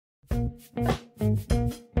The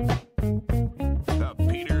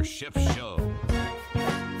Peter Schiff Show.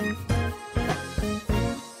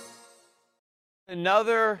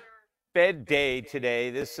 Another Fed day today.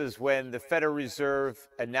 This is when the Federal Reserve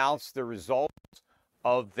announced the results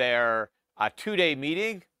of their two-day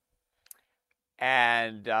meeting.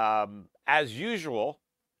 And as usual,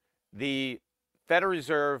 the Federal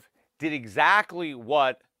Reserve did exactly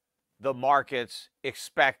what the markets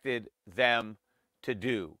expected them to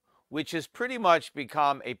do, which has pretty much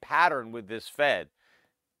become a pattern with this Fed.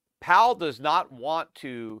 Powell does not want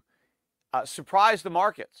to surprise the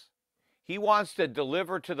markets. He wants to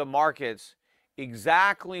deliver to the markets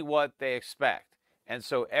exactly what they expect. And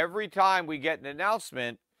so every time we get an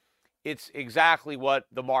announcement, it's exactly what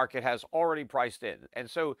the market has already priced in. And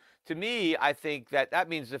so to me, I think that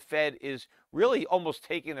means the Fed is really almost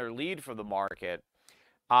taking their lead from the market.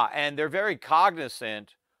 And they're very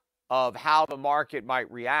cognizant of how the market might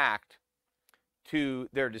react to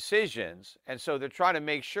their decisions. And so they're trying to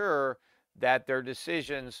make sure that their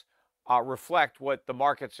decisions reflect what the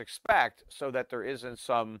markets expect so that there isn't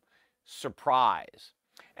some surprise.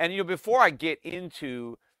 And, before I get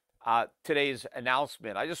into today's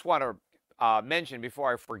announcement, I just want to mention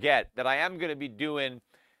before I forget that I am going to be doing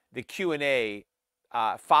the Q&A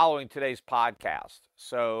following today's podcast.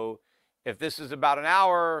 So if this is about an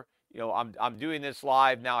hour, I'm doing this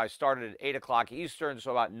live now. I started at 8 o'clock Eastern,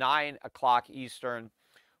 so about 9 o'clock Eastern,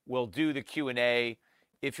 we'll do the Q&A.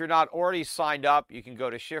 If you're not already signed up, you can go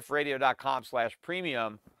to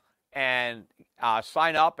schiffradio.com/premium and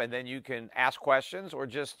sign up, and then you can ask questions or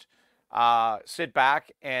just sit back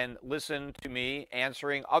and listen to me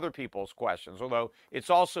answering other people's questions, although it's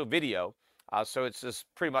also video. So it's just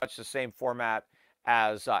pretty much the same format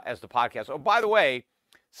as the podcast. Oh, by the way,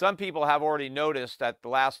 some people have already noticed that the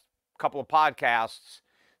last couple of podcasts,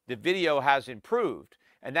 the video has improved.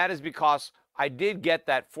 And that is because I did get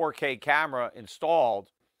that 4K camera installed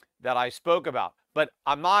that I spoke about. But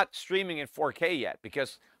I'm not streaming in 4K yet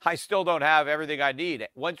because I still don't have everything I need.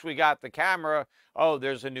 Once we got the camera,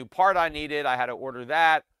 there's a new part I needed. I had to order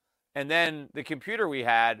that. And then the computer we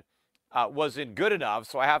had wasn't good enough,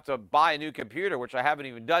 so I have to buy a new computer, which I haven't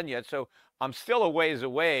even done yet. So I'm still a ways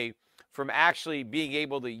away from actually being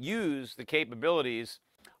able to use the capabilities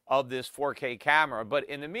of this 4K camera. But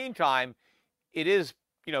in the meantime, it is,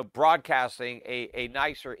 broadcasting a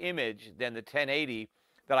nicer image than the 1080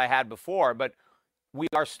 that I had before. But we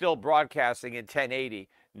are still broadcasting in 1080,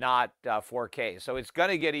 not 4K. So it's going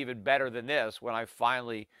to get even better than this when I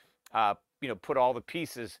finally, put all the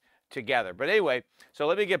pieces together. But anyway, so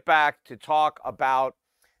let me get back to talk about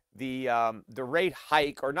the rate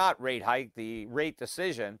hike, or not rate hike, the rate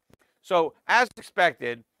decision. So as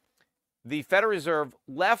expected, the Federal Reserve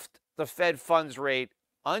left the Fed funds rate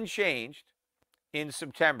unchanged in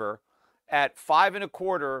September at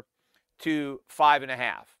 5.25 to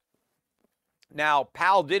 5.5. Now,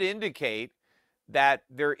 Powell did indicate that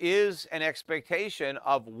there is an expectation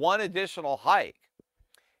of one additional hike.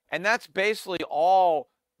 And that's basically all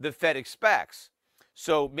the Fed expects.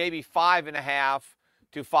 So maybe 5.5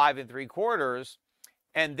 to 5.75,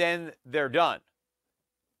 and then they're done.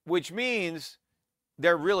 Which means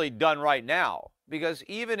they're really done right now. Because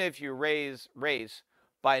even if you raise rates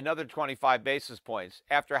by another 25 basis points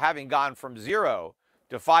after having gone from 0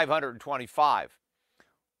 to 525,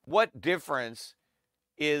 what difference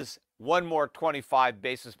is one more 25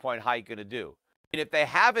 basis point hike going to do? And if they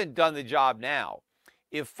haven't done the job now,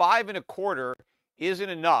 if 5.25 isn't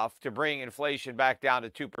enough to bring inflation back down to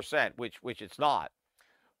 2%, which it's not,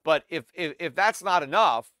 but if that's not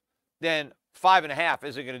enough, then 5.5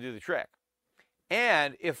 isn't going to do the trick.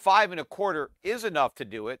 And if 5.25 is enough to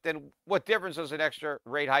do it, then what difference does an extra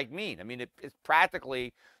rate hike mean? I mean, it's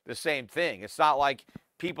practically the same thing. It's not like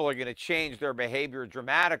people are going to change their behavior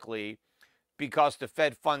dramatically because the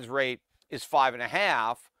Fed funds rate is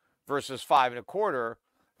 5.5 versus 5.25.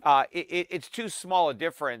 It's too small a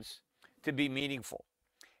difference to be meaningful.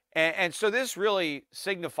 And so this really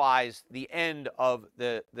signifies the end of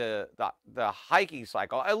the hiking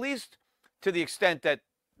cycle, at least to the extent that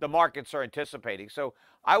the markets are anticipating. So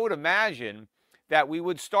I would imagine that we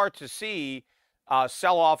would start to see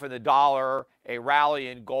sell-off in the dollar, a rally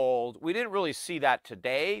in gold. We didn't really see that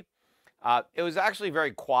today. It was actually very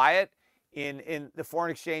quiet in the foreign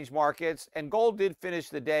exchange markets, and gold did finish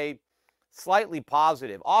the day slightly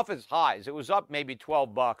positive, off its highs. It was up maybe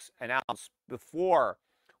 $12 an ounce before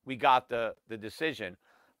we got the decision.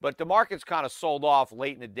 But the markets kind of sold off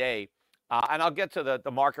late in the day. And I'll get to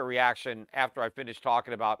the market reaction after I finish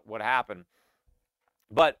talking about what happened.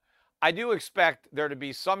 But I do expect there to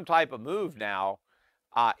be some type of move now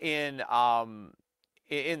in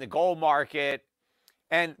in the gold market.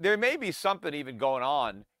 And there may be something even going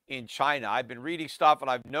on in China. I've been reading stuff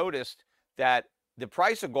and I've noticed that the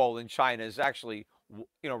price of gold in China is actually,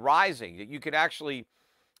 rising. You can actually,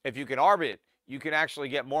 if you can arb it, you can actually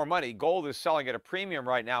get more money. Gold is selling at a premium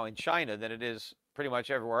right now in China than it is pretty much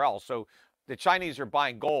everywhere else. So the Chinese are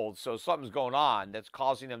buying gold. So something's going on that's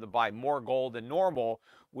causing them to buy more gold than normal,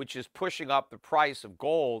 which is pushing up the price of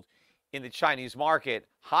gold in the Chinese market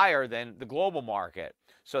higher than the global market.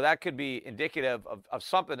 So that could be indicative of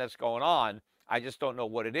something that's going on. I just don't know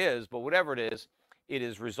what it is, but whatever it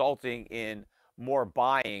is resulting in more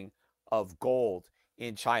buying of gold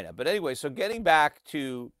in China. But anyway, so getting back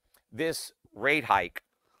to this rate hike,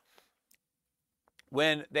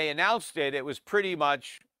 when they announced it, it was pretty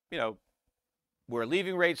much, we're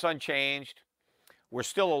leaving rates unchanged. We're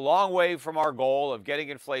still a long way from our goal of getting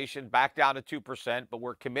inflation back down to 2%, but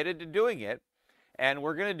we're committed to doing it, and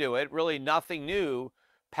we're going to do it. Really nothing new.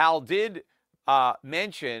 Powell did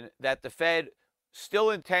mention that the Fed still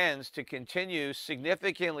intends to continue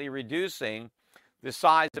significantly reducing the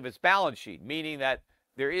size of its balance sheet, meaning that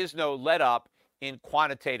there is no let-up in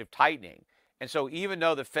quantitative tightening. And so even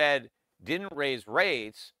though the Fed didn't raise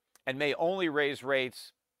rates and may only raise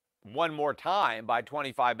rates one more time by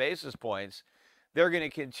 25 basis points, they're going to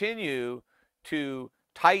continue to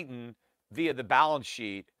tighten via the balance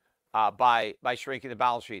sheet by shrinking the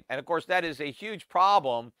balance sheet. And of course, that is a huge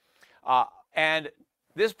problem. And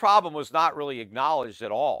this problem was not really acknowledged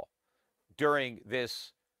at all during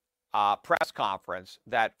this press conference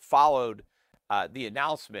that followed the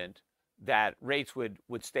announcement that rates would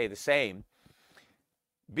stay the same.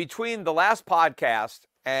 Between the last podcast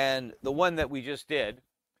and the one that we just did,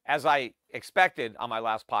 as I expected on my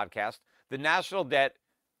last podcast, the national debt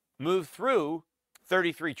moved through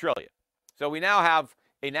 33 trillion. So we now have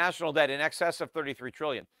a national debt in excess of 33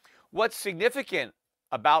 trillion. What's significant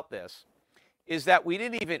about this is that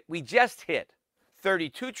we just hit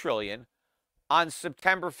 32 trillion on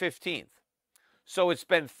September 15th. So it's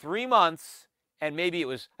been 3 months, and I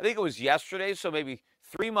think it was yesterday, so maybe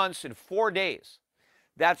 3 months and 4 days.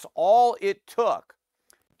 That's all it took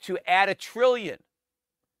to add $1 trillion.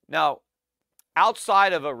 Now,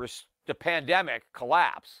 outside of the pandemic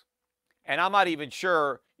collapse, and I'm not even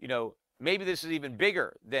sure, maybe this is even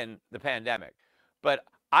bigger than the pandemic, but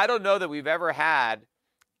I don't know that we've ever had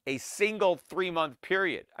a single 3-month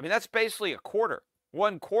period. I mean, that's basically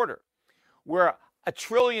one quarter, where $1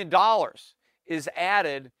 trillion is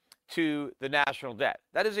added to the national debt.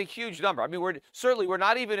 That is a huge number. I mean, we're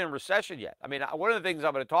not even in recession yet. I mean, one of the things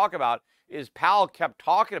I'm going to talk about is Powell kept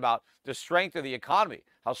talking about the strength of the economy,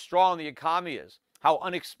 how strong the economy is, how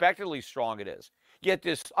unexpectedly strong it is. Yet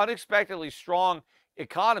this unexpectedly strong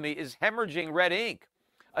economy is hemorrhaging red ink.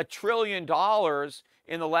 $1 trillion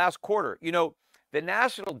in the last quarter. The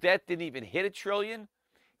national debt didn't even hit $1 trillion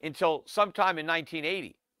until sometime in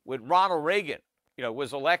 1980 when Ronald Reagan,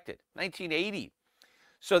 was elected. 1980.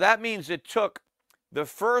 So that means it took the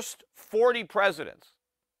first 40 presidents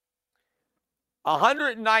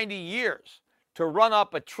 190 years to run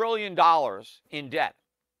up $1 trillion in debt.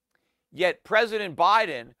 Yet President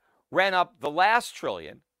Biden ran up the last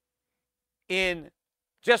trillion in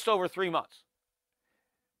just over 3 months.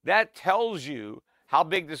 That tells you how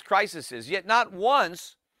big this crisis is. Yet not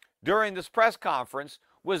once during this press conference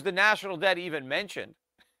was the national debt even mentioned.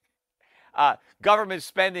 Government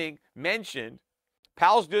spending mentioned.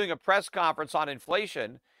 Powell's doing a press conference on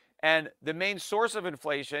inflation, and the main source of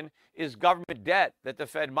inflation is government debt that the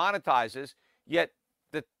Fed monetizes. Yet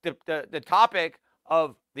the topic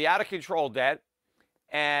of the out-of-control debt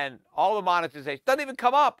and all the monetization doesn't even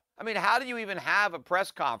come up. I mean, how do you even have a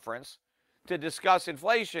press conference to discuss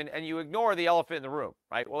inflation and you ignore the elephant in the room,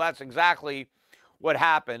 right? Well, that's exactly what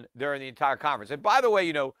happened during the entire conference. And by the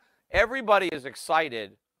way, everybody is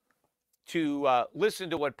excited to listen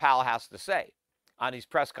to what Powell has to say on these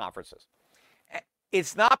press conferences.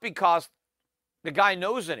 It's not because the guy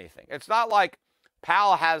knows anything. It's not like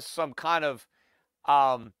Powell has some kind of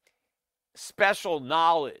special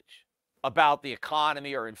knowledge about the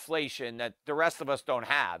economy or inflation that the rest of us don't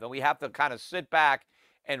have. And we have to kind of sit back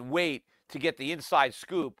and wait to get the inside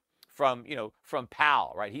scoop from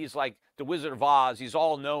Powell, right? He's like the Wizard of Oz. He's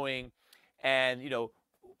all knowing. And,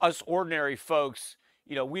 us ordinary folks,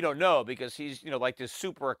 we don't know because he's, like this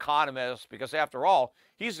super economist, because after all,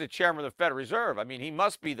 he's the chairman of the Federal Reserve. I mean, he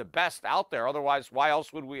must be the best out there. Otherwise, why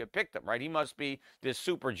else would we have picked him, right? He must be this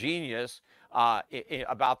super genius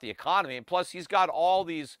about the economy. And plus, he's got all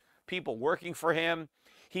these people working for him.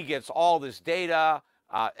 He gets all this data.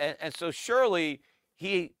 And so surely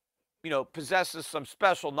he possesses some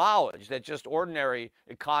special knowledge that just ordinary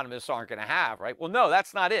economists aren't going to have, right? Well, no,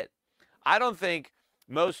 that's not it. I don't think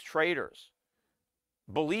most traders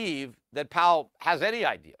believe that Powell has any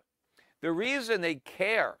idea. The reason they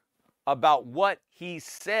care about what he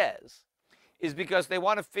says is because they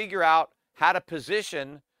want to figure out how to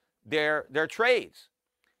position their trades.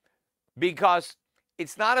 Because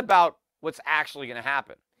it's not about what's actually going to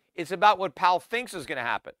happen. It's about what Powell thinks is going to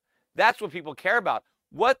happen. That's what people care about.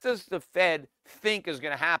 What does the Fed think is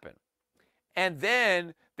going to happen? And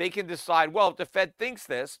then they can decide, well, if the Fed thinks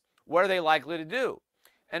this, what are they likely to do?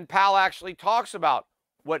 And Powell actually talks about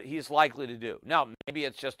what he's likely to do. Now, maybe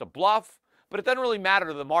it's just a bluff, but it doesn't really matter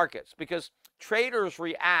to the markets because traders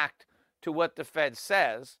react to what the Fed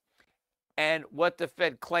says and what the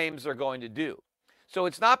Fed claims they're going to do. So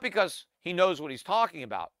it's not because he knows what he's talking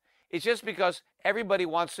about. It's just because everybody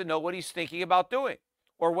wants to know what he's thinking about doing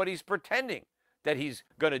or what he's pretending that he's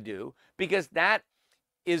going to do, because that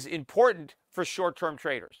is important for short-term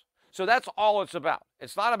traders. So that's all it's about.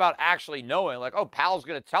 It's not about actually knowing, like, oh, Powell's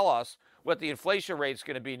going to tell us what the inflation rate's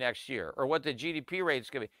going to be next year or what the GDP rate's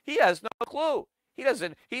going to be. He has no clue. He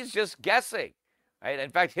doesn't. He's just guessing. Right? In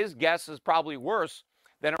fact, his guess is probably worse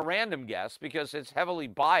than a random guess because it's heavily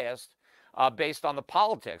biased based on the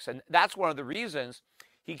politics. And that's one of the reasons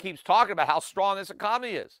he keeps talking about how strong this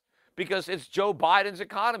economy is, because it's Joe Biden's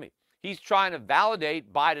economy. He's trying to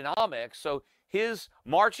validate Bidenomics, so his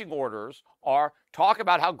marching orders are talk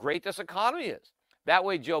about how great this economy is. That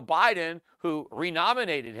way, Joe Biden, who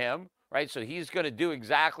renominated him, right, so he's going to do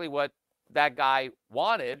exactly what that guy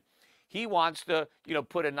wanted. He wants to,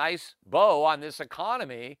 put a nice bow on this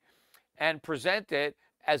economy and present it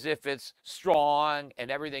as if it's strong and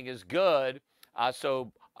everything is good,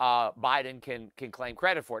 so Biden can claim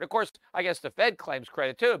credit for it. Of course, I guess the Fed claims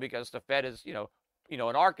credit too, because the Fed is,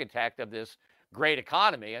 an architect of this great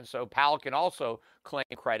economy. And so Powell can also claim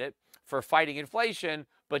credit for fighting inflation,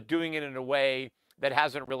 but doing it in a way that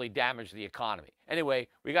hasn't really damaged the economy. Anyway,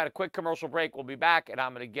 we got a quick commercial break. We'll be back, and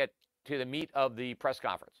I'm going to get to the meat of the press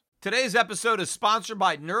conference. Today's episode is sponsored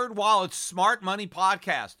by NerdWallet's Smart Money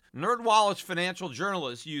Podcast. NerdWallet's financial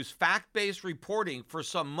journalists use fact-based reporting for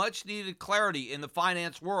some much-needed clarity in the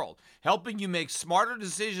finance world, helping you make smarter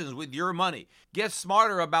decisions with your money. Get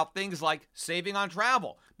smarter about things like saving on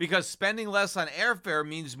travel, because spending less on airfare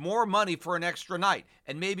means more money for an extra night,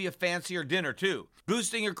 and maybe a fancier dinner too.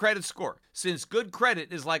 Boosting your credit score, since good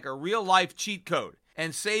credit is like a real-life cheat code.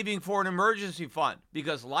 And saving for an emergency fund,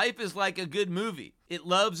 because life is like a good movie. It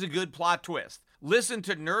loves a good plot twist. Listen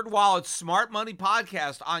to NerdWallet's Smart Money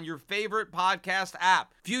Podcast on your favorite podcast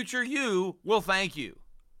app. Future you will thank you.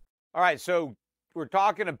 All right, so we're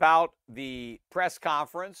talking about the press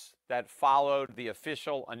conference that followed the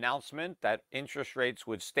official announcement that interest rates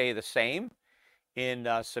would stay the same in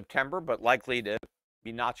September, but likely to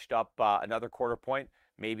be notched up another quarter point,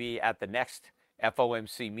 maybe at the next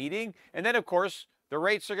FOMC meeting. And then, of course, the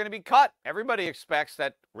rates are going to be cut. Everybody expects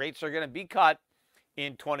that rates are going to be cut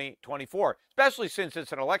in 2024, especially since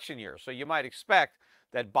it's an election year. So you might expect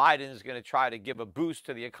that Biden is going to try to give a boost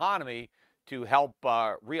to the economy to help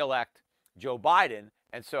reelect Joe Biden.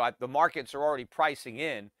 And so the markets are already pricing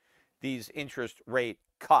in these interest rate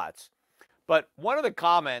cuts. But one of the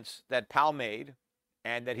comments that Powell made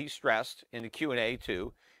and that he stressed in the Q&A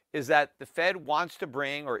too is that the Fed wants to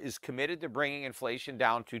bring, or is committed to bringing, inflation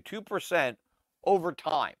down to 2% over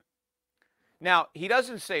time. Now, he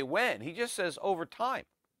doesn't say when, he just says over time,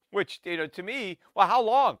 which, to me, well, how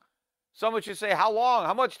long? Someone should say, how long?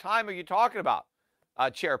 How much time are you talking about,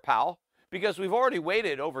 Chair Powell? Because we've already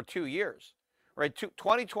waited over 2 years, right?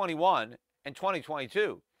 2021 and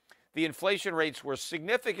 2022, the inflation rates were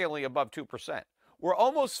significantly above 2%. We're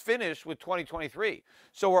almost finished with 2023.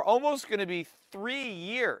 So we're almost going to be 3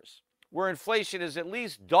 years where inflation is at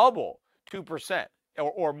least double 2%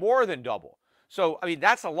 or more than double. So,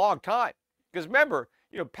 that's a long time. Because remember,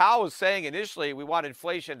 Powell was saying initially we want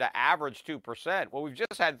inflation to average 2%. Well, we've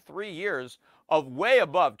just had 3 years of way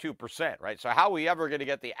above 2%, right? So how are we ever going to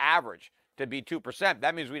get the average to be 2%?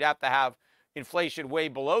 That means we'd have to have inflation way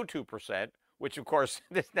below 2%, which, of course,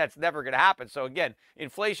 that's never going to happen. So, again,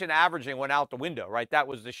 inflation averaging went out the window, right? That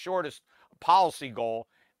was the shortest policy goal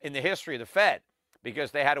in the history of the Fed,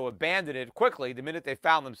 because they had to abandon it quickly the minute they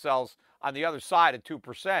found themselves on the other side of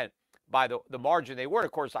 2%. By the margin they were.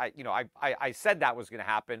 Of course, I said that was going to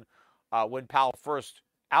happen when Powell first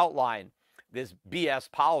outlined this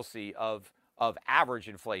BS policy of average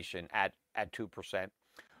inflation at 2%.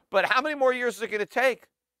 But how many more years is it going to take?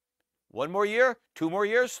 1 more year? 2 more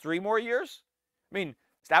years? 3 more years?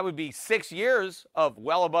 That would be 6 years of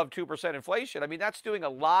well above 2% inflation. That's doing a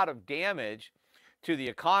lot of damage to the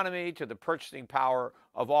economy, to the purchasing power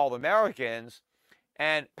of all Americans.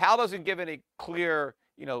 And Powell doesn't give any clear,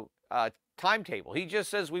 timetable. He just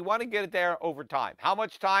says we want to get it there over time. How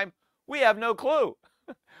much time? We have no clue.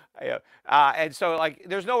 And so,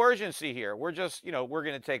 there's no urgency here. We're just, we're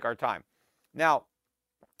going to take our time. Now,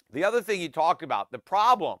 the other thing he talked about, the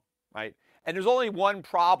problem, right? And there's only one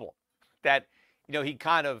problem that, he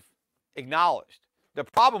kind of acknowledged. The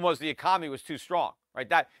problem was the economy was too strong, right?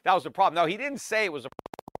 That was the problem. Now, he didn't say it was a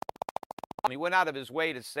problem. He went out of his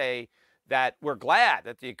way to say that we're glad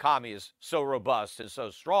that the economy is so robust and so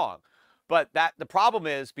strong. But the problem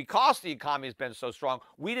is, because the economy has been so strong,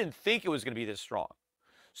 we didn't think it was going to be this strong.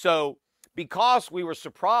 So because we were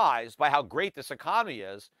surprised by how great this economy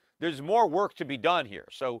is, there's more work to be done here.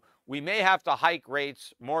 So we may have to hike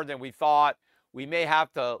rates more than we thought. We may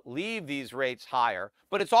have to leave these rates higher,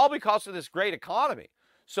 but it's all because of this great economy.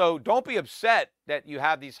 So don't be upset that you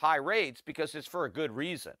have these high rates, because it's for a good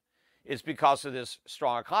reason. It's because of this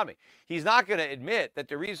strong economy. He's not going to admit that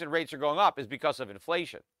the reason rates are going up is because of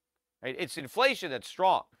inflation. Right? It's inflation that's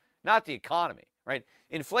strong, not the economy. Right?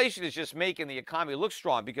 Inflation is just making the economy look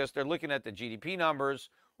strong because they're looking at the GDP numbers,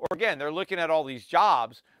 or again, they're looking at all these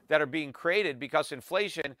jobs that are being created because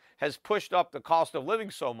inflation has pushed up the cost of living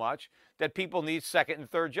so much that people need second and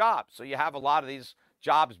third jobs. So you have a lot of these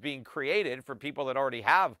jobs being created for people that already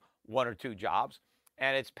have one or two jobs,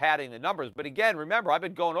 and it's padding the numbers. But again, remember, I've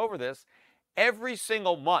been going over this every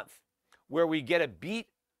single month where we get a beat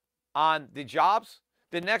on the jobs.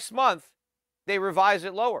 The next month, they revise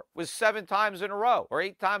it lower. It was 7 times in a row or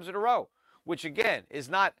 8 times in a row, which again is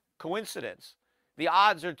not coincidence. The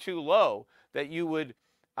odds are too low that you would,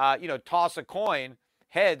 toss a coin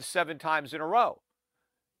heads 7 times in a row.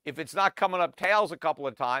 If it's not coming up tails a couple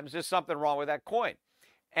of times, there's something wrong with that coin.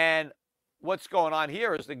 And what's going on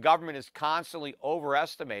here is the government is constantly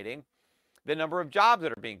overestimating the number of jobs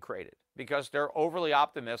that are being created because they're overly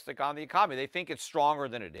optimistic on the economy. They think it's stronger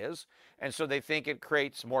than it is, and so they think it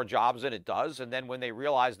creates more jobs than it does. And then when they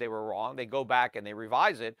realize they were wrong, they go back and they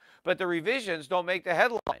revise it. But the revisions don't make the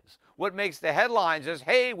headlines. What makes the headlines is,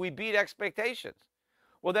 hey, we beat expectations.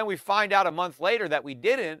 Well, then we find out a month later that we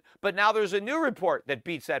didn't, but now there's a new report that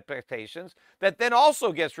beats expectations that then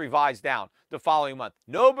also gets revised down the following month.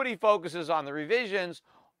 Nobody focuses on the revisions.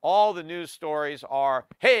 All the news stories are,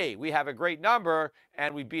 hey, we have a great number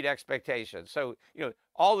and we beat expectations. So,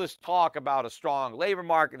 all this talk about a strong labor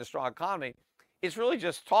market and a strong economy, it's really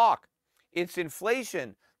just talk. It's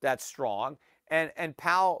inflation that's strong, and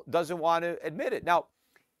Powell doesn't want to admit it. Now,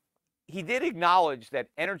 he did acknowledge that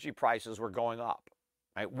energy prices were going up,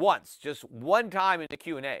 right? Once, just one time in the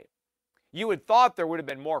Q&A. You would thought there would have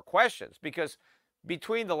been more questions because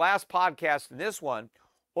between the last podcast and this one,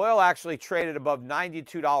 oil actually traded above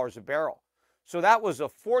 $92 a barrel. So that was a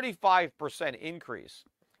 45% increase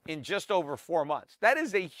in just over 4 months. That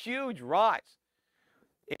is a huge rise.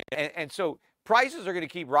 And so prices are going to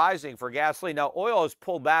keep rising for gasoline. Now, oil has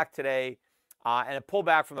pulled back today and it pulled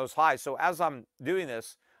back from those highs. So as I'm doing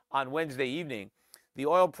this on Wednesday evening, the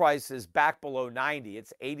oil price is back below 90.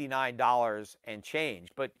 It's $89 and change.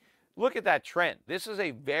 But look at that trend. This is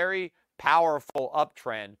a very powerful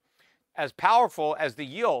uptrend, as powerful as the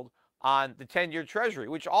yield on the 10-year Treasury,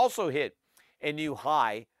 which also hit a new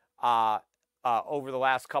high over the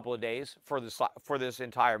last couple of days for this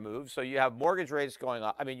entire move. So you have mortgage rates going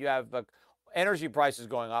up. I mean, you have energy prices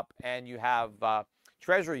going up, and you have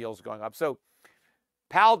Treasury yields going up. So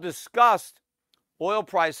Powell discussed oil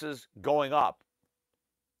prices going up,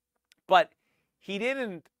 but he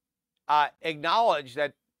didn't acknowledge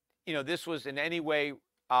that this was in any way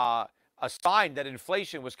a sign that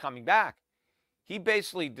inflation was coming back. He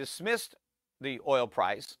basically dismissed the oil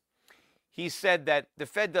price. He said that the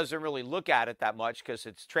Fed doesn't really look at it that much because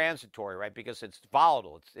it's transitory, right? Because it's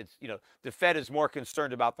volatile. It's the Fed is more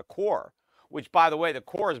concerned about the core, which, by the way, the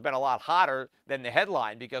core has been a lot hotter than the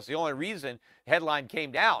headline because the only reason the headline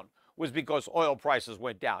came down was because oil prices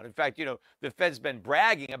went down. In fact, the Fed's been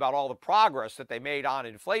bragging about all the progress that they made on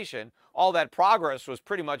inflation. All that progress was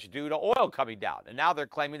pretty much due to oil coming down. And now they're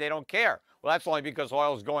claiming they don't care. Well, that's only because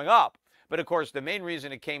oil is going up. But of course, the main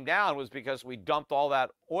reason it came down was because we dumped all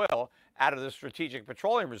that oil out of the Strategic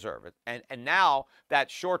Petroleum Reserve. And now that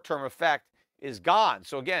short-term effect is gone.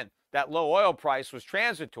 So again, that low oil price was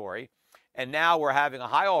transitory. And now we're having a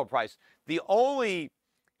high oil price. The only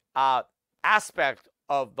aspect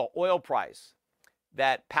of the oil price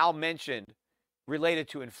that Powell mentioned related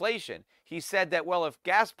to inflation, he said that, well, if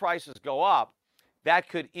gas prices go up, that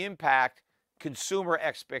could impact consumer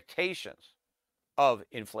expectations of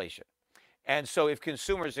inflation. And so if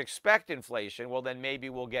consumers expect inflation, well, then maybe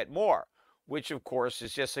we'll get more. which of course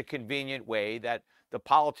is just a convenient way that the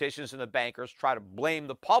politicians and the bankers try to blame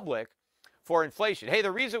the public for inflation. Hey,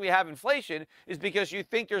 the reason we have inflation is because you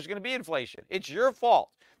think there's going to be inflation. It's your fault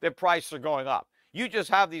that prices are going up. You just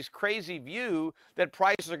have these crazy view that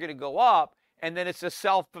prices are going to go up, and then it's a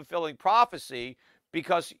self-fulfilling prophecy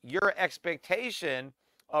because your expectation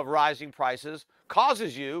of rising prices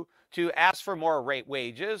causes you to ask for more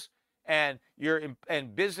wages, and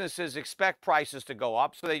businesses expect prices to go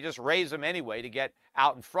up, so they just raise them anyway to get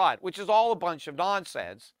out in front, which is all a bunch of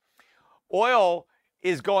nonsense. Oil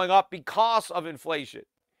is going up because of inflation.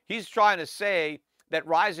 He's trying to say that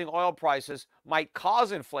rising oil prices might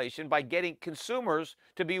cause inflation by getting consumers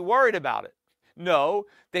to be worried about it. No,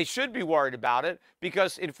 they should be worried about it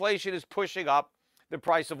because inflation is pushing up the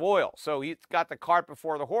price of oil. So he's got the cart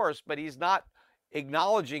before the horse, but he's not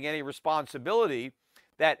acknowledging any responsibility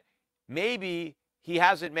that maybe he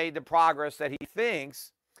hasn't made the progress that he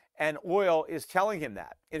thinks, and oil is telling him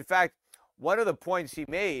that. In fact, one of the points he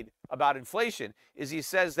made about inflation is he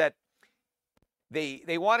says that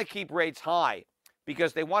they want to keep rates high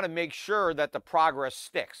because they want to make sure that the progress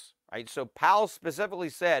sticks, right? So Powell specifically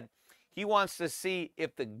said he wants to see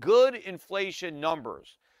if the good inflation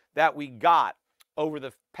numbers that we got over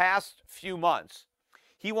the past few months,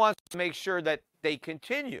 he wants to make sure that they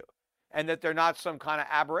continue and that they're not some kind of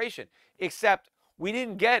aberration, except we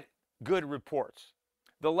didn't get good reports.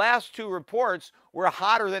 The last two reports were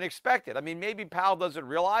hotter than expected. I mean, maybe Powell doesn't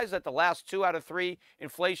realize that the last 2 out of 3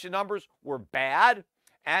 inflation numbers were bad.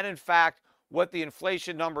 And in fact, what the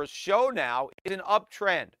inflation numbers show now is an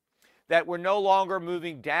uptrend, that we're no longer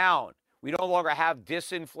moving down. We no longer have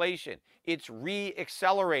disinflation. It's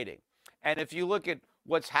re-accelerating. And if you look at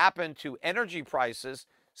what's happened to energy prices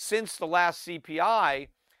since the last CPI,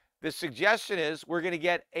 the suggestion is we're going to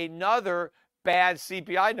get another bad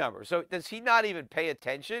CPI number. So does he not even pay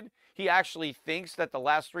attention? He actually thinks that the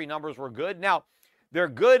last 3 numbers were good. Now, they're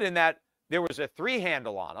good in that there was a 3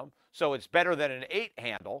 handle on them, so it's better than an 8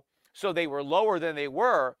 handle. So they were lower than they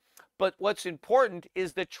were. But what's important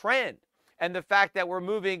is the trend and the fact that we're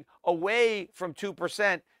moving away from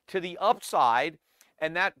 2% to the upside.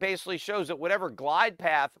 And that basically shows that whatever glide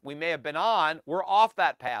path we may have been on, we're off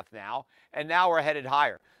that path now, and now we're headed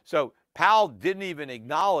higher. So Powell didn't even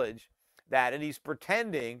acknowledge that, and he's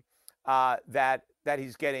pretending that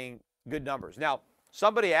he's getting good numbers. Now,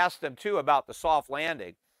 somebody asked him, too, about the soft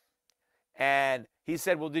landing, and he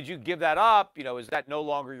said, well, did you give that up? Is that no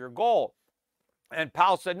longer your goal? And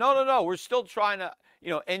Powell said, no, we're still trying to,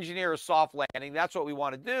 engineer a soft landing. That's what we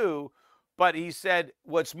want to do. But he said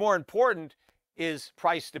what's more important is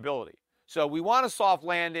price stability. So we want a soft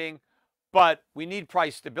landing, but we need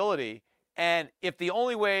price stability. And if the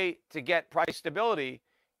only way to get price stability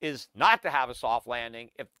is not to have a soft landing,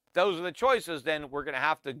 if those are the choices, then we're going to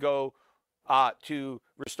have to go to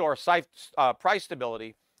restore price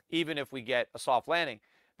stability, even if we get a soft landing.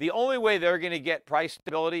 The only way they're going to get price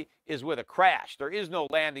stability is with a crash. There is no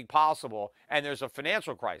landing possible, and there's a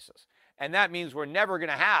financial crisis. And that means we're never going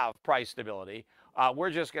to have price stability. We're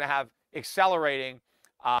just going to have accelerating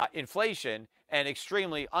inflation and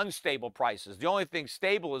extremely unstable prices. The only thing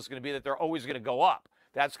stable is going to be that they're always going to go up.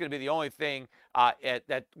 That's going to be the only thing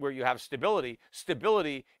where you have stability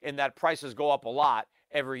in that prices go up a lot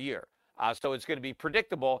every year. So it's going to be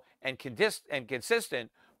predictable and consistent,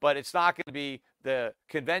 but it's not going to be the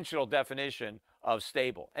conventional definition of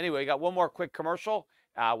stable. Anyway, we got one more quick commercial.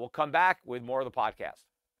 We'll come back with more of the podcast.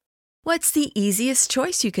 What's the easiest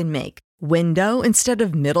choice you can make? Window instead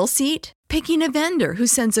of middle seat? Picking a vendor who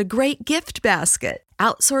sends a great gift basket?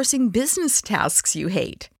 Outsourcing business tasks you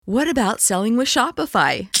hate? What about selling with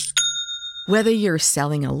Shopify? Whether you're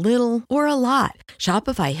selling a little or a lot,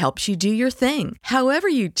 Shopify helps you do your thing, however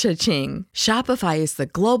you cha-ching. Shopify is the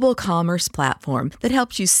global commerce platform that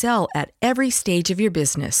helps you sell at every stage of your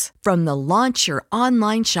business. From the launch your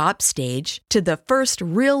online shop stage to the first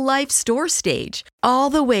real-life store stage, all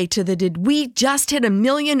the way to the did we just hit 1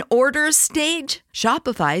 million orders stage.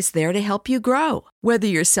 Shopify's there to help you grow. Whether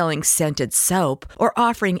you're selling scented soap or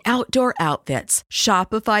offering outdoor outfits,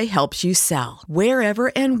 Shopify helps you sell.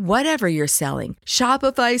 Wherever and whatever you're selling,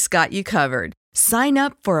 Shopify's got you covered. Sign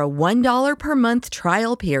up for a $1 per month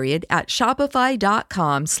trial period at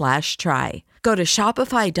shopify.com/try. Go to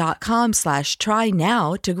shopify.com/try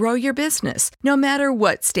now to grow your business, no matter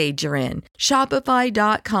what stage you're in.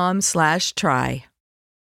 Shopify.com/try.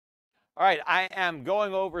 All right, I am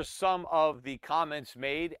going over some of the comments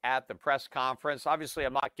made at the press conference. Obviously,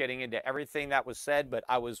 I'm not getting into everything that was said, but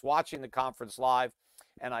I was watching the conference live,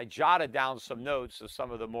 and I jotted down some notes of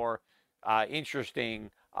some of the more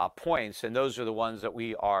interesting points, and those are the ones that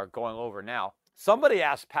we are going over now. somebody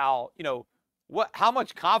asked Powell, how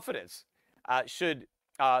much confidence should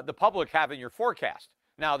the public have in your forecast?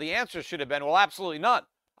 Now, the answer should have been, well, absolutely none.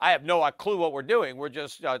 I have no clue what we're doing. We're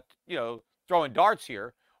just, throwing darts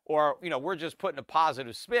here, or, we're just putting a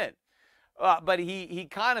positive spin. But he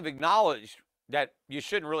kind of acknowledged that you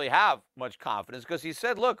shouldn't really have much confidence, because he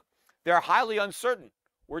said, look, they're highly uncertain.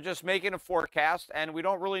 We're just making a forecast, and we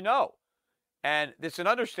don't really know. And it's an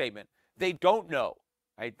understatement. They don't know.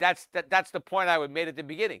 Right? That's the point I made at the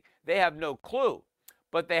beginning. They have no clue,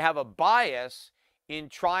 but they have a bias in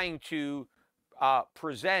trying to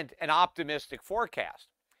present an optimistic forecast.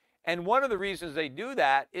 And one of the reasons they do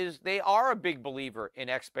that is they are a big believer in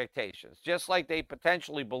expectations, just like they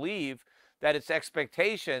potentially believe that it's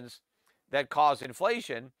expectations that cause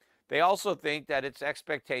inflation. They also think that it's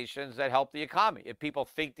expectations that help the economy. If people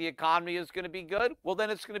think the economy is going to be good, well,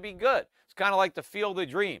 then it's going to be good. It's kind of like the field of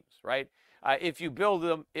dreams, right? If you build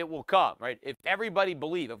them, it will come, right? If everybody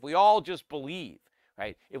believe, if we all just believe,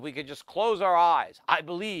 right? If we could just close our eyes, I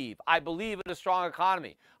believe in a strong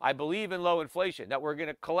economy, I believe in low inflation, that we're going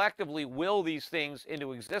to collectively will these things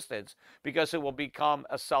into existence, because it will become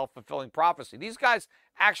a self-fulfilling prophecy. These guys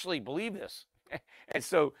actually believe this. And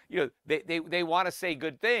so, they want to say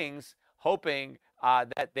good things, hoping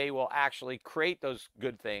that they will actually create those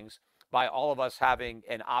good things by all of us having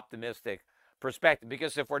an optimistic perspective.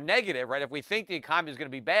 Because if we're negative, right, if we think the economy is going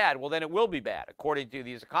to be bad, well, then it will be bad, according to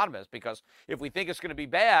these economists. Because if we think it's going to be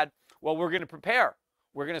bad, well, we're going to prepare.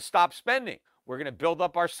 We're going to stop spending. We're going to build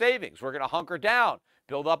up our savings. We're going to hunker down,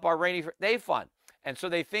 build up our rainy day fund. And so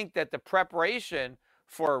they think that the preparation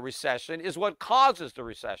for a recession is what causes the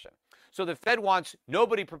recession. So the Fed wants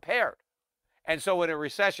nobody prepared. And so when a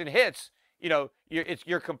recession hits,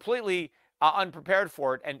 you're completely unprepared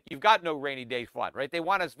for it, and you've got no rainy day fund, right? They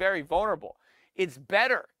want us very vulnerable. It's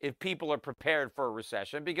better if people are prepared for a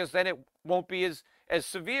recession, because then it won't be as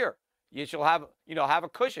severe. You shall have a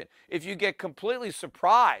cushion. If you get completely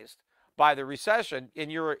surprised by the recession,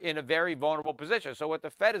 and you're in a very vulnerable position. So what the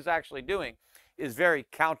Fed is actually doing is very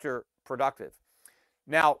counterproductive.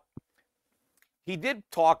 Now, he did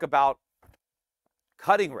talk about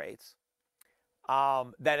cutting rates,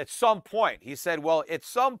 that at some point, he said, well, at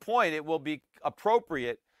some point it will be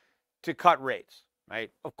appropriate to cut rates,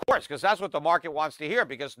 right? Of course, because that's what the market wants to hear,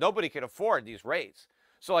 because nobody can afford these rates.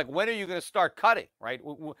 So, like, when are you going to start cutting, right?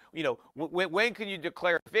 When can you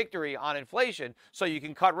declare victory on inflation so you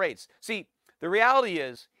can cut rates? See, the reality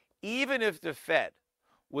is, even if the Fed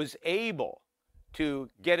was able to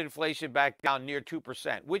get inflation back down near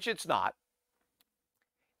 2%, which it's not,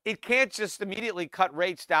 it can't just immediately cut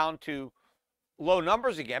rates down to low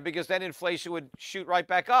numbers again, because then inflation would shoot right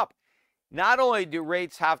back up. Not only do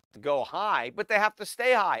rates have to go high, but they have to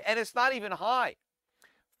stay high. And it's not even high.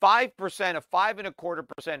 5%, a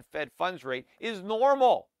 5.25% Fed funds rate is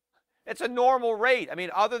normal. It's a normal rate. I mean,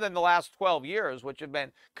 other than the last 12 years, which have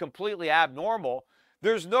been completely abnormal,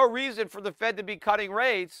 there's no reason for the Fed to be cutting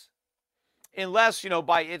rates unless,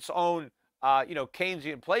 by its own,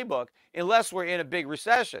 Keynesian playbook, unless we're in a big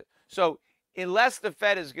recession. So unless the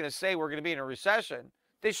Fed is going to say we're going to be in a recession,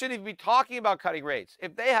 they shouldn't even be talking about cutting rates.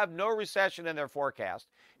 If they have no recession in their forecast,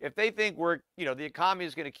 if they think the economy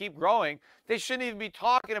is going to keep growing, they shouldn't even be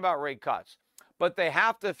talking about rate cuts. But they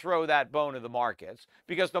have to throw that bone to the markets,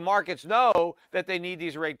 because the markets know that they need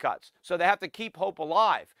these rate cuts. So they have to keep hope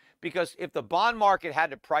alive, because if the bond market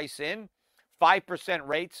had to price in 5%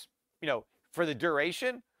 rates, for the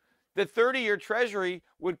duration, the 30-year Treasury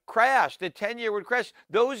would crash. The 10-year would crash.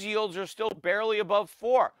 Those yields are still barely above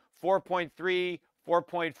 4.3,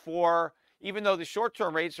 4.4, even though the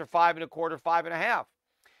short-term rates are 5.25, 5.5.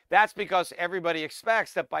 That's because everybody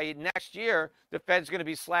expects that by next year, the Fed's going to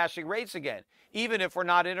be slashing rates again, even if we're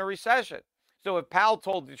not in a recession. So if Powell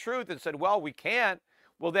told the truth and said, well, we can't,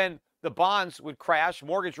 well, then the bonds would crash,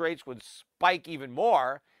 mortgage rates would spike even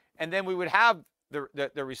more, and then we would have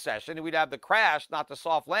the recession, and we'd have the crash, not the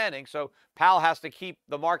soft landing. So Powell has to keep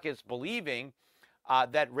the markets believing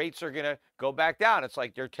that rates are going to go back down. It's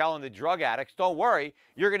like they're telling the drug addicts, don't worry,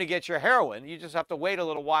 you're going to get your heroin. You just have to wait a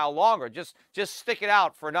little while longer. Just stick it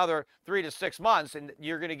out for another 3 to 6 months, and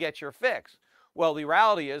you're going to get your fix. Well, the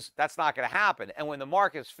reality is that's not going to happen. And when the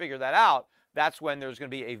markets figure that out, that's when there's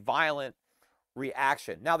going to be a violent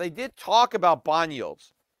reaction. Now, they did talk about bond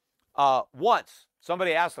yields once.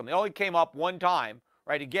 Somebody asked them. It only came up one time,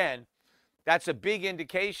 right? Again, that's a big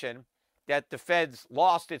indication that the Fed's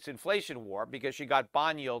lost its inflation war, because you got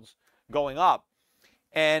bond yields going up.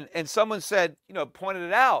 And someone said, pointed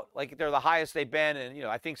it out, like they're the highest they've been in,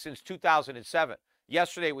 I think since 2007.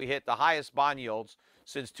 Yesterday we hit the highest bond yields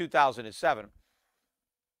since 2007.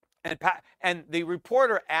 And the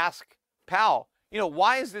reporter asked Powell,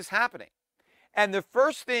 why is this happening? And the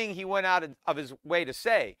first thing he went out of his way to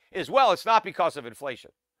say is, well, it's not because of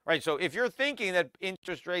inflation, right? So if you're thinking that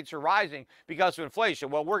interest rates are rising because of inflation,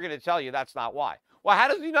 well, we're going to tell you that's not why. Well, how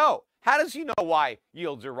does he know? How does he know why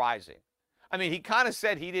yields are rising? I mean, he kind of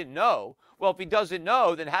said he didn't know. Well, if he doesn't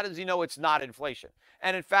know, then how does he know it's not inflation?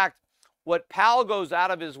 And in fact, what Powell goes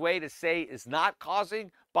out of his way to say is not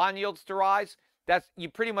causing bond yields to rise, you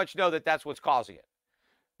pretty much know that that's what's causing it.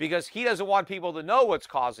 Because he doesn't want people to know what's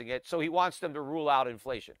causing it, so he wants them to rule out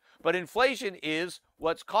inflation. But inflation is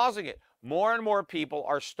what's causing it. More and more people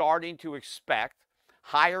are starting to expect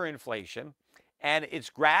higher inflation, and it's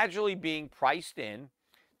gradually being priced in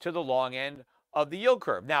to the long end of the yield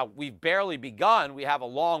curve. Now, we've barely begun. We have a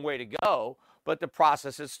long way to go, but the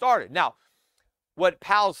process has started. Now, what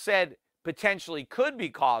Powell said potentially could be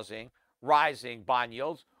causing rising bond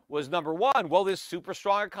yields was, number one, well, this super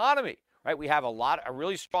strong economy, right? We have a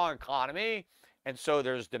really strong economy, and so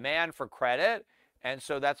there's demand for credit, and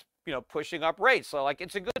so that's, pushing up rates. So,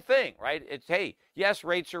 it's a good thing, right? It's, hey, yes,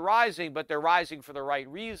 rates are rising, but they're rising for the right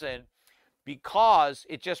reason because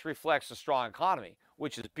it just reflects a strong economy,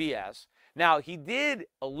 which is BS. Now, he did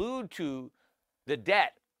allude to the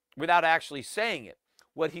debt without actually saying it.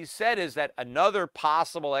 What he said is that another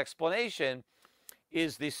possible explanation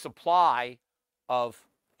is the supply of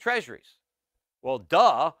treasuries. Well,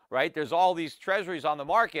 duh, right? There's all these treasuries on the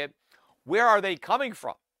market. Where are they coming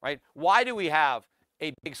from, right? Why do we have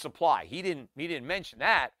a big supply? He didn't mention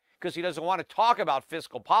that because he doesn't want to talk about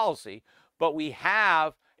fiscal policy, but we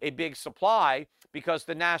have a big supply because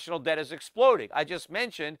the national debt is exploding. I just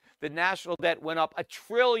mentioned the national debt went up $1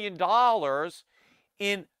 trillion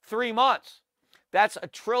in 3 months. That's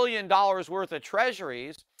 $1 trillion worth of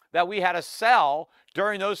treasuries that we had to sell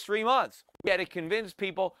during those 3 months. We had to convince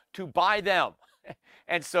people to buy them.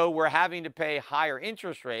 And so we're having to pay higher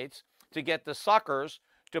interest rates to get the suckers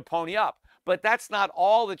to pony up. But that's not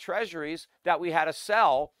all the treasuries that we had to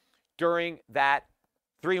sell during that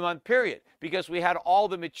 3-month period, because we had all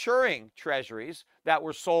the maturing treasuries that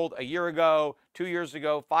were sold a year ago, 2 years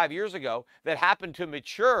ago, 5 years ago that happened to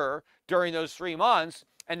mature during those 3 months.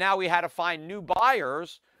 And now we had to find new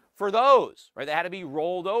buyers for those, right? They had to be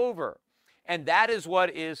rolled over. And that is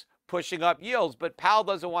what is pushing up yields. But Powell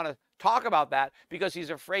doesn't want to talk about that because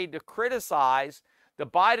he's afraid to criticize the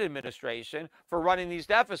Biden administration for running these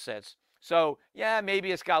deficits. So, yeah,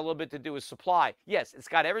 maybe it's got a little bit to do with supply. Yes, it's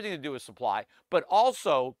got everything to do with supply. But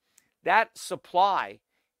also, that supply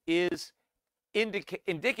is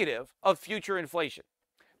indicative of future inflation.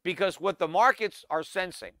 Because what the markets are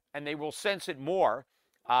sensing, and they will sense it more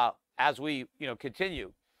as we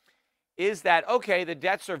continue, is that, okay, the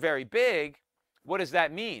debts are very big. What does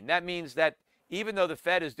that mean? That means that even though the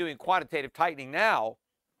Fed is doing quantitative tightening now,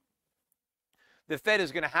 the Fed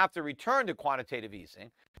is going to have to return to quantitative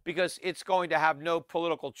easing because it's going to have no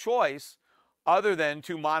political choice other than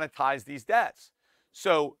to monetize these debts.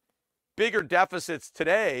 So bigger deficits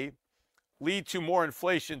today lead to more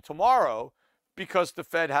inflation tomorrow because the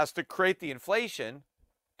Fed has to create the inflation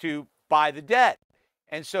to buy the debt.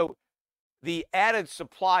 And so the added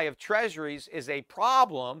supply of treasuries is a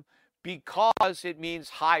problem because it means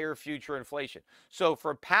higher future inflation. So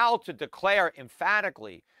for Powell to declare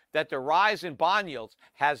emphatically that the rise in bond yields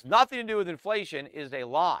has nothing to do with inflation is a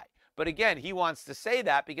lie. But again, he wants to say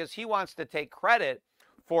that because he wants to take credit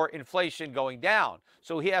for inflation going down.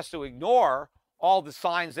 So he has to ignore all the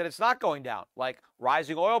signs that it's not going down, like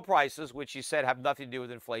rising oil prices, which he said have nothing to do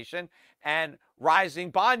with inflation, and rising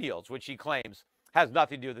bond yields, which he claims has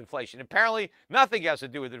nothing to do with inflation. Apparently, nothing has to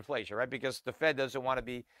do with inflation, right? Because the Fed doesn't want to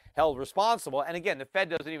be held responsible. And again, the Fed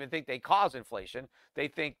doesn't even think they cause inflation. They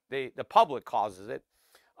think the public causes it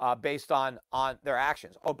based on their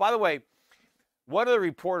actions. Oh, by the way, one of the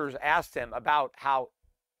reporters asked him about how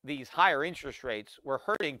these higher interest rates were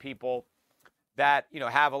hurting people that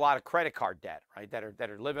have a lot of credit card debt, right? That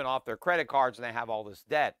are living off their credit cards and they have all this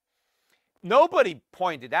debt. Nobody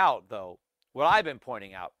pointed out, though, what I've been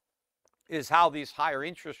pointing out is how these higher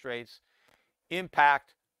interest rates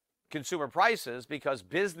impact consumer prices, because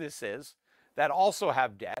businesses that also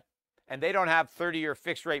have debt, and they don't have 30-year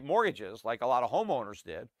fixed rate mortgages like a lot of homeowners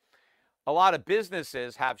did. A lot of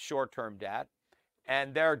businesses have short-term debt,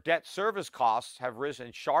 and their debt service costs have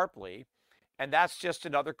risen sharply. And that's just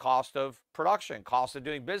another cost of production, cost of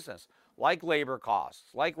doing business, like labor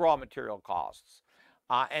costs, like raw material costs.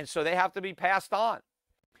 And so they have to be passed on.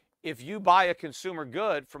 If you buy a consumer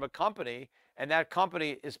good from a company and that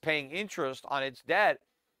company is paying interest on its debt,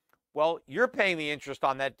 well, you're paying the interest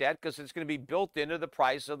on that debt because it's going to be built into the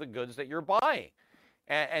price of the goods that you're buying.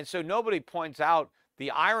 And so nobody points out the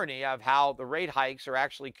irony of how the rate hikes are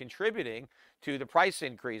actually contributing to the price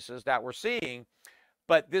increases that we're seeing.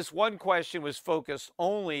 But this one question was focused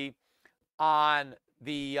only on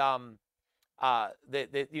the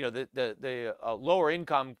lower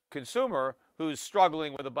income consumer who's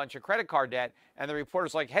struggling with a bunch of credit card debt, and the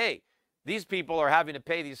reporter's like, hey, these people are having to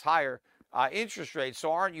pay these higher interest rates,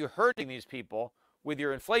 so aren't you hurting these people with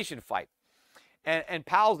your inflation fight? And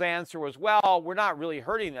Powell's answer was, well, we're not really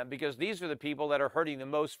hurting them because these are the people that are hurting the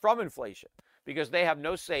most from inflation because they have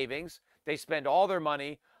no savings. They spend all their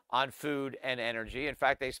money on food and energy. In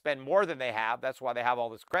fact, they spend more than they have. That's why they have all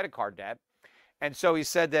this credit card debt. And so he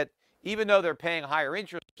said that even though they're paying higher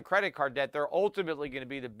interest in credit card debt, they're ultimately going to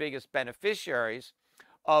be the biggest beneficiaries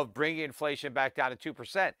of bringing inflation back down to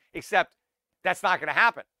 2%, except that's not going to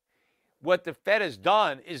happen. What the Fed has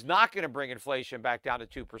done is not going to bring inflation back down to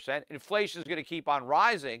 2%. Inflation is going to keep on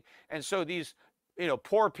rising. And so these,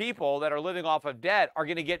 poor people that are living off of debt are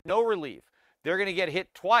going to get no relief. They're going to get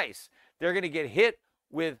hit twice. They're going to get hit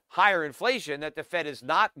with higher inflation that the Fed is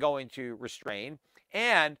not going to restrain.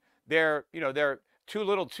 And they're too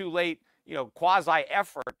little, too late, quasi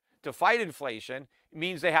effort to fight inflation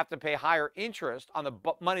means they have to pay higher interest on the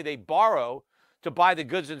money they borrow to buy the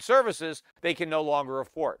goods and services they can no longer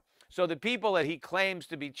afford. So the people that he claims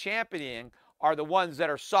to be championing are the ones that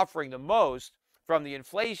are suffering the most from the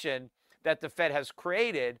inflation that the Fed has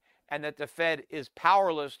created and that the Fed is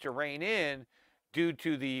powerless to rein in due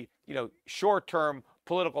to the short-term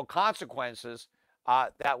political consequences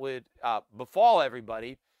that would befall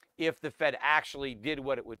everybody if the Fed actually did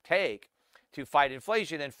what it would take to fight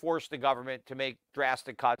inflation and force the government to make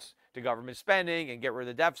drastic cuts to government spending and get rid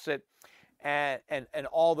of the deficit and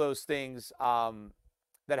all those things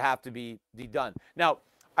that have to be done. Now,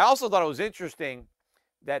 I also thought it was interesting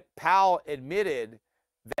that Powell admitted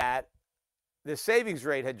that the savings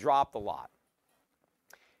rate had dropped a lot.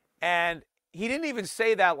 And he didn't even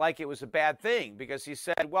say that like it was a bad thing because he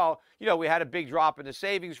said, well, we had a big drop in the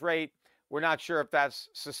savings rate. We're not sure if that's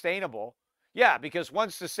sustainable. Yeah, because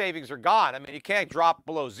once the savings are gone, I mean, you can't drop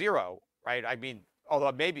below zero, right? I mean,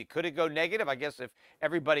 although maybe could it go negative? I guess if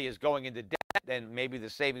everybody is going into debt, then maybe the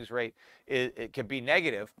savings rate it can be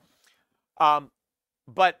negative.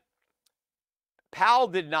 But Powell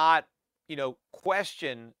did not,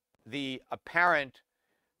 question the apparent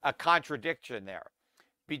contradiction there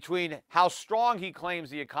between how strong he claims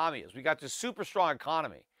the economy is. We got this super strong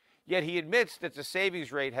economy, yet he admits that the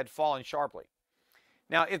savings rate had fallen sharply.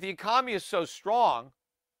 Now, if the economy is so strong,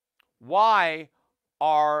 why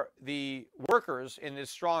are the workers in this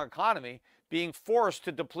strong economy being forced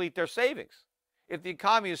to deplete their savings? If the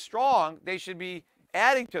economy is strong, they should be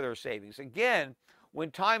adding to their savings. Again,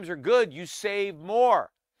 when times are good, you save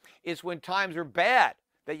more. It's when times are bad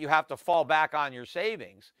that you have to fall back on your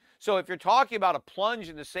savings. So if you're talking about a plunge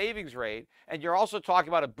in the savings rate and you're also talking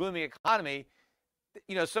about a booming economy,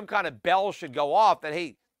 some kind of bell should go off that,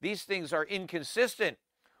 hey, these things are inconsistent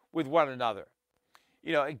with one another.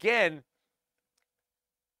 Again,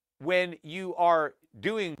 when you are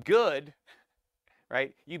doing good,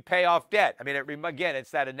 right, you pay off debt. I mean, again,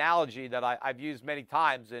 it's that analogy that I've used many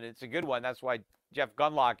times, and it's a good one. That's why Jeff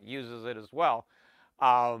Gundlach uses it as well.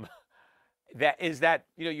 You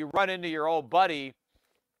run into your old buddy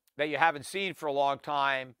that you haven't seen for a long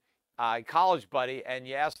time, college buddy, and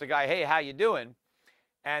you ask the guy, hey, how you doing?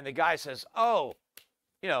 And the guy says, oh,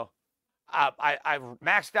 I've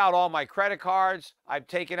maxed out all my credit cards. I've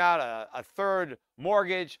taken out a third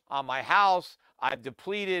mortgage on my house. I've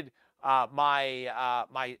depleted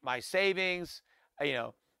my savings.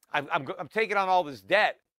 I'm taking on all this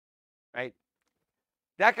debt, right?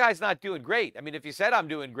 That guy's not doing great. I mean, if he said I'm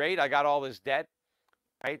doing great, I got all this debt,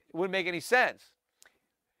 right? It wouldn't make any sense.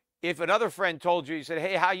 If another friend told you, he said,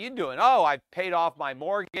 hey, how you doing? Oh, I've paid off my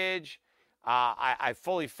mortgage. I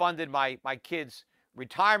fully funded my kid's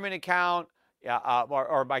retirement account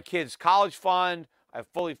or my kid's college fund. I've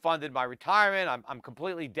fully funded my retirement. I'm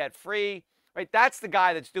completely debt-free, right? That's the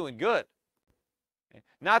guy that's doing good,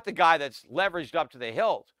 not the guy that's leveraged up to the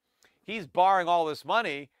hilt. He's borrowing all this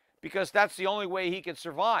money because that's the only way he can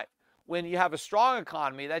survive. When you have a strong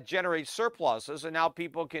economy, that generates surpluses, and now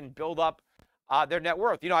people can build up their net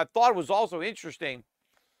worth. I thought it was also interesting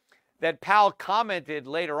that Powell commented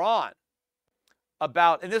later on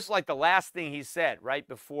about, and this is like the last thing he said right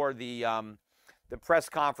before the press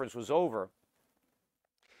conference was over.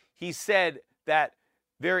 He said that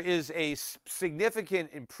there is a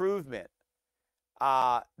significant improvement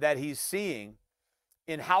that he's seeing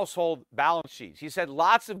in household balance sheets. He said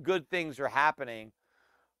lots of good things are happening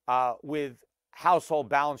with household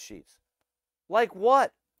balance sheets. Like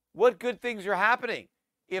what? What good things are happening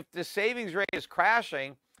if the savings rate is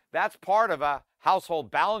crashing, that's part of a household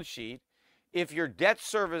balance sheet. If your debt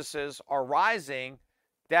services are rising,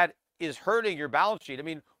 that is hurting your balance sheet. I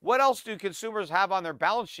mean, what else do consumers have on their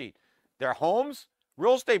balance sheet? Their homes.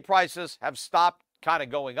 Real estate prices have stopped kind of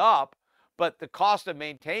going up, but the cost of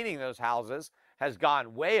maintaining those houses has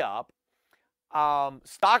gone way up.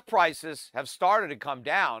 Stock prices have started to come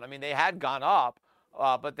down. I mean, they had gone up,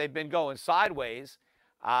 but they've been going sideways.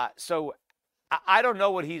 So I don't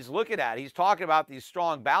know what he's looking at. He's talking about these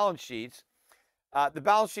strong balance sheets. The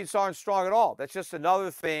balance sheets aren't strong at all. That's just another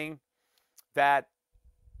thing that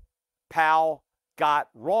Powell got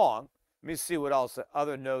wrong. Let me see what else,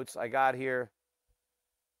 other notes I got here.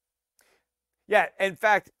 Yeah, in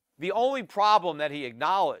fact, the only problem that he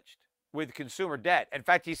acknowledged with consumer debt, in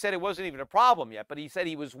fact, he said it wasn't even a problem yet, but he said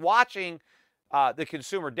he was watching the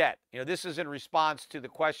consumer debt. This is in response to the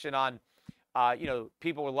question on,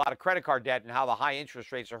 people with a lot of credit card debt and how the high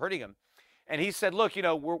interest rates are hurting them. And he said, look,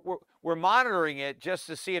 we're monitoring it just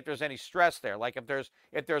to see if there's any stress there, like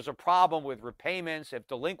if there's a problem with repayments, if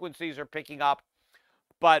delinquencies are picking up,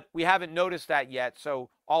 but we haven't noticed that yet, so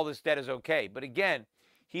all this debt is okay. But again,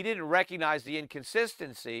 he didn't recognize the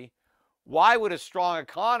inconsistency. Why would a strong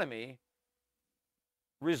economy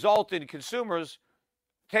result in consumers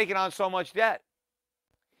taking on so much debt?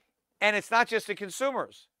 And it's not just the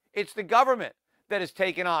consumers, it's the government that has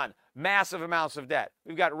taken on massive amounts of debt.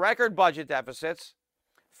 We've got record budget deficits.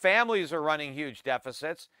 Families are running huge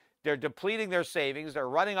deficits. They're depleting their savings. They're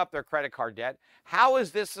running up their credit card debt. How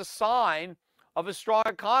is this a sign of a strong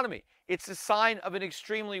economy? It's a sign of an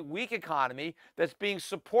extremely weak economy that's being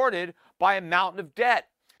supported by a mountain of debt.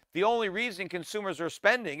 The only reason consumers are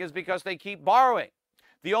spending is because they keep borrowing.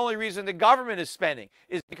 The only reason the government is spending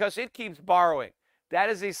is because it keeps borrowing. That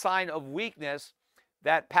is a sign of weakness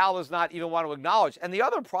that Powell does not even want to acknowledge. And the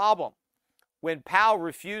other problem, when Powell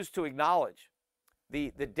refused to acknowledge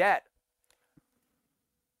the debt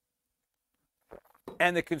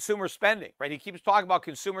and the consumer spending, right? He keeps talking about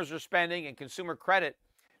consumers are spending and consumer credit.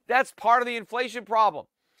 That's part of the inflation problem.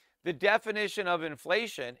 The definition of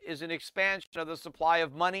inflation is an expansion of the supply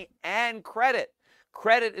of money and credit.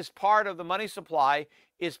 Credit is part of the money supply,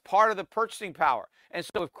 is part of the purchasing power. And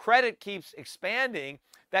so if credit keeps expanding,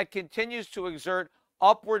 that continues to exert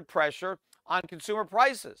upward pressure on consumer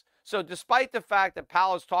prices. So despite the fact that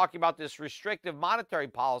Powell is talking about this restrictive monetary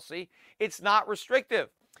policy, it's not restrictive.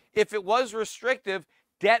 If it was restrictive,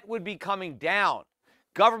 debt would be coming down.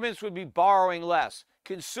 Governments would be borrowing less.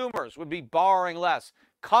 Consumers would be borrowing less.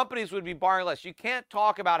 Companies would be borrowing less. You can't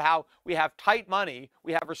talk about how we have tight money,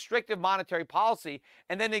 we have restrictive monetary policy,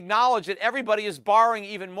 and then acknowledge that everybody is borrowing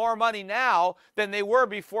even more money now than they were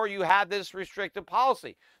before you had this restrictive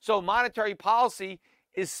policy. So monetary policy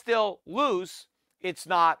is still loose. It's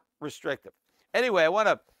not restrictive. Anyway, I want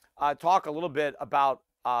to talk a little bit about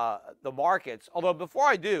the markets. Although before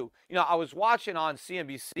I do, I was watching on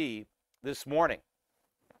CNBC this morning,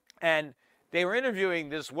 and they were interviewing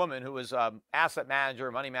this woman who was an asset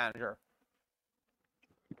manager, money manager.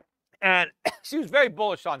 And she was very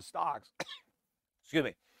bullish on stocks. Excuse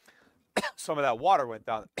me. Some of that water went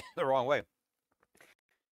down the wrong way.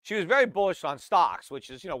 She was very bullish on stocks, which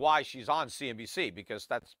is, why she's on CNBC, because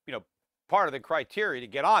that's, part of the criteria to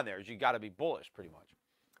get on there is you got to be bullish pretty much.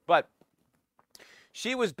 But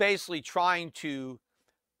she was basically trying to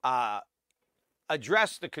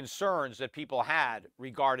address the concerns that people had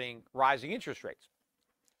regarding rising interest rates.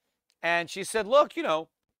 And she said, look,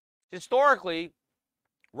 historically,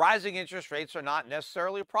 rising interest rates are not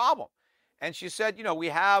necessarily a problem. And she said, we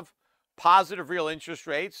have positive real interest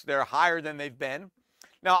rates. They're higher than they've been.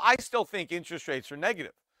 Now, I still think interest rates are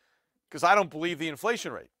negative because I don't believe the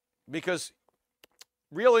inflation rate, because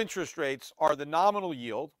real interest rates are the nominal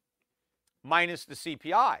yield minus the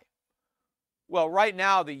CPI. Well, right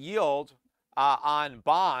now, the yield on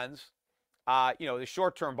bonds, the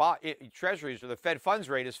short-term treasuries, or the Fed funds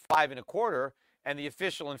rate is 5.25%, and the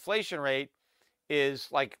official inflation rate is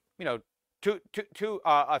like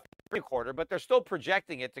 3.25%, but they're still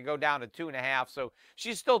projecting it to go down to 2.5%. So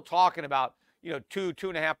she's still talking about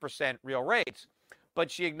 2.5% real rates,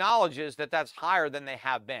 but she acknowledges that that's higher than they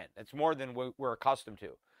have been. It's more than we're accustomed to.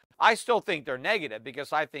 I still think they're negative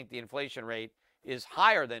because I think the inflation rate is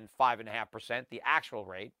higher than 5.5%, the actual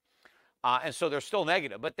rate. And so they're still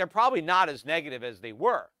negative, but they're probably not as negative as they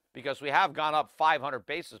were because we have gone up 500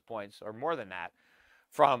 basis points or more than that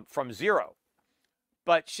from zero.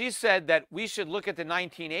 But she said that we should look at the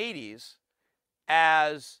 1980s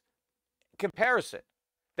as comparison,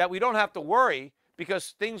 that we don't have to worry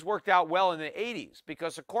because things worked out well in the 80s.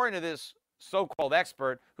 Because according to this so-called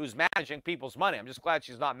expert who's managing people's money, I'm just glad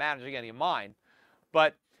she's not managing any of mine,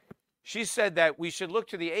 But she said that we should look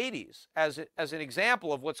to the 80s as an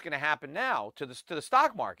example of what's going to happen now to the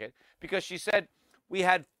stock market, because she said we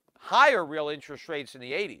had higher real interest rates in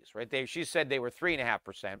the 80s, right? She said they were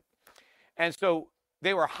 3.5%. And so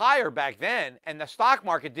they were higher back then, and the stock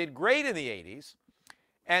market did great in the 80s.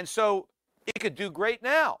 And so it could do great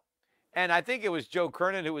now. And I think it was Joe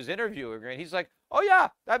Kernan who was interviewing her, and he's like, oh, yeah,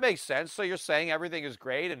 that makes sense. So you're saying everything is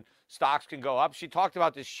great and stocks can go up. She talked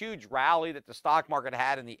about this huge rally that the stock market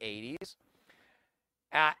had in the 80s.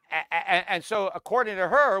 And so according to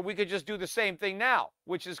her, we could just do the same thing now,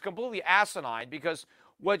 which is completely asinine, because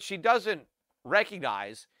what she doesn't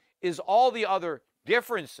recognize is all the other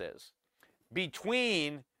differences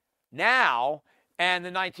between now and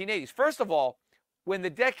the 1980s. First of all, when the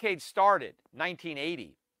decade started,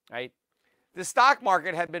 1980, right, the stock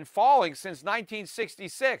market had been falling since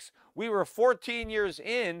 1966. We were 14 years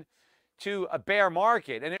in to a bear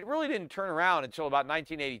market, and it really didn't turn around until about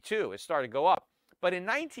 1982. It started to go up. But in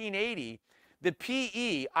 1980, the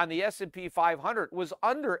PE on the S&P 500 was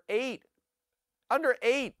under 8. Under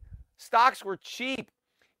 8. Stocks were cheap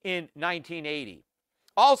in 1980.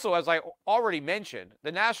 Also, as I already mentioned,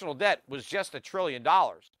 the national debt was just $1 trillion.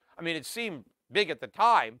 I mean, it seemed big at the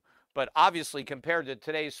time, but obviously compared to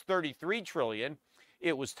today's 33 trillion,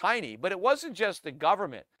 it was tiny. But it wasn't just the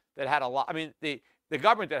government that had a lot. I mean, the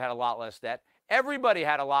government that had a lot less debt. Everybody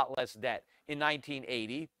had a lot less debt in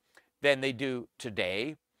 1980 than they do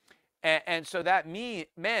today. And so that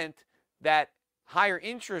meant that higher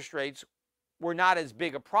interest rates were not as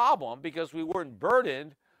big a problem because we weren't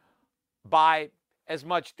burdened by as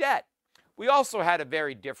much debt. We also had a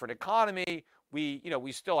very different economy.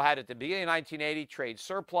 We still had at the beginning of 1980 trade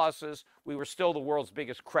surpluses. We were still the world's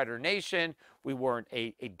biggest creditor nation. We weren't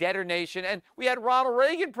a debtor nation. And we had Ronald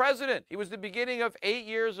Reagan president. It was the beginning of 8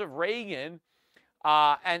 years of Reagan.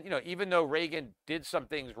 And even though Reagan did some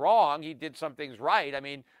things wrong, he did some things right. I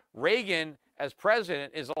mean, Reagan as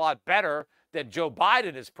president is a lot better than Joe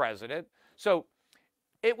Biden as president. So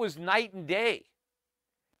it was night and day.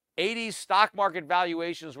 80s stock market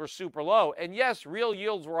valuations were super low. And yes, real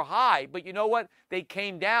yields were high, but you know what? They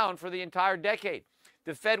came down for the entire decade.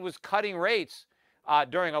 The Fed was cutting rates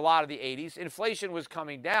during a lot of the 80s. Inflation was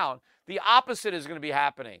coming down. The opposite is going to be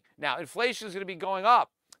happening. Now, inflation is going to be going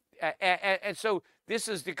up. And so this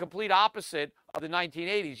is the complete opposite of the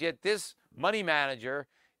 1980s. Yet this money manager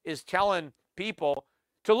is telling people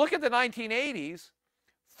to look at the 1980s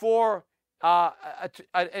for an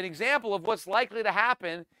example of what's likely to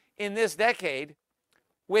happen in this decade,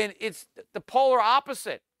 when it's the polar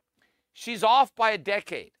opposite. She's off by a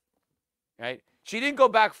decade, right? She didn't go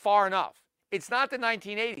back far enough. It's not the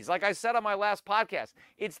 1980s. Like I said on my last podcast,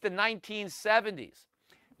 it's the 1970s.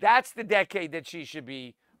 That's the decade that she should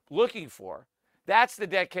be looking for. That's the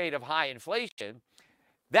decade of high inflation.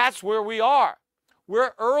 That's where we are.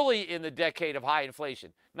 We're early in the decade of high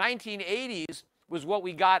inflation. 1980s was what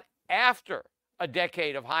we got after a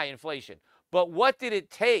decade of high inflation. But what did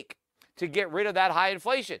it take to get rid of that high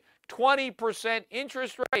inflation? 20%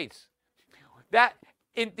 interest rates. The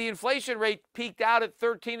inflation rate peaked out at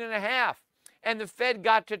 13.5, and the Fed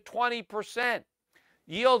got to 20%.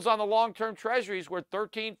 Yields on the long-term treasuries were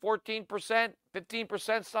 13, 14%,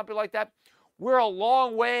 15%, something like that. We're a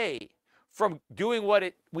long way from doing what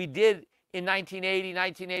we did in 1980,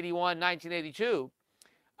 1981, 1982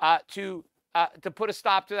 to put a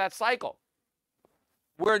stop to that cycle.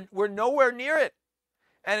 We're nowhere near it.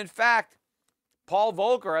 And in fact, Paul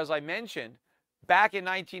Volcker, as I mentioned, back in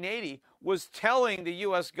 1980, was telling the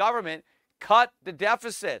U.S. government, cut the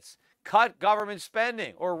deficits, cut government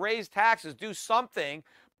spending, or raise taxes, do something,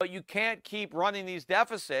 but you can't keep running these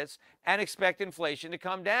deficits and expect inflation to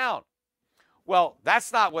come down. Well,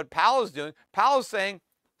 that's not what Powell is doing. Powell's saying,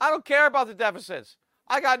 I don't care about the deficits.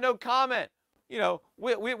 I got no comment. We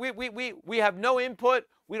have no input.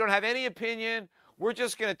 We don't have any opinion. We're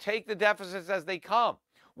just going to take the deficits as they come,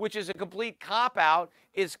 which is a complete cop-out.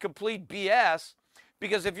 It's complete BS,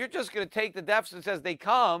 because if you're just going to take the deficits as they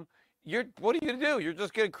come, what are you going to do? You're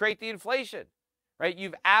just going to create the inflation, right?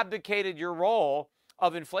 You've abdicated your role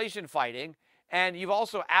of inflation fighting, and you've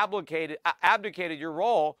also abdicated your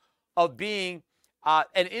role of being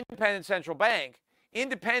an independent central bank.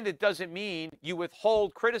 Independent doesn't mean you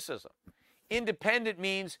withhold criticism. Independent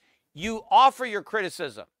means you offer your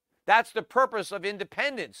criticism. That's the purpose of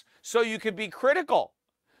independence, so you can be critical,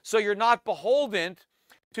 so you're not beholden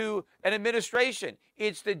to an administration.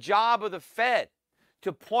 It's the job of the Fed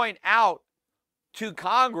to point out to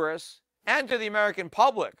Congress and to the American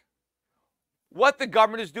public what the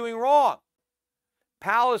government is doing wrong.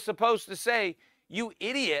 Powell is supposed to say, you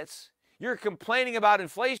idiots, you're complaining about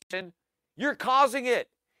inflation. You're causing it.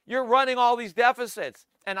 You're running all these deficits,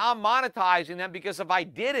 and I'm monetizing them because if I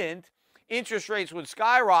didn't, interest rates would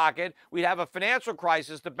skyrocket. We'd have a financial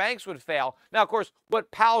crisis. The banks would fail. Now, of course, what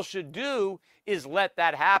Powell should do is let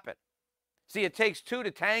that happen. See, it takes two to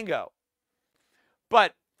tango.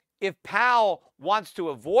 But if Powell wants to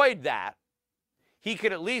avoid that, he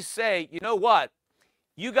could at least say, you know what?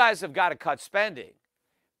 You guys have got to cut spending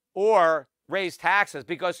or raise taxes,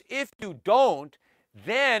 because if you don't,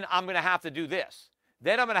 then I'm going to have to do this.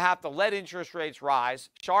 Then I'm going to have to let interest rates rise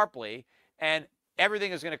sharply, and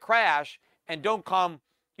everything is going to crash, and don't come,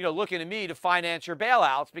 looking to me to finance your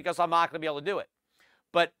bailouts, because I'm not going to be able to do it.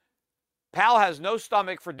 But Powell has no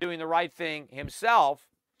stomach for doing the right thing himself,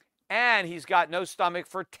 and he's got no stomach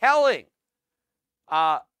for telling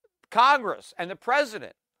Congress and the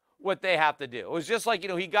president what they have to do. It was just like,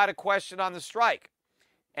 he got a question on the strike.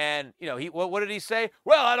 And, what did he say?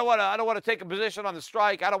 Well, I don't want to take a position on the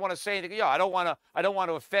strike. I don't want to say anything. I don't want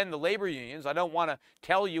to offend the labor unions. I don't want to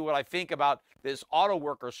tell you what I think about this auto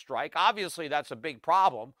worker strike. Obviously, that's a big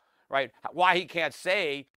problem, right? Why he can't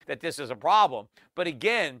say that this is a problem. But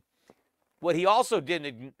again, what he also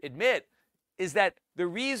didn't admit is that the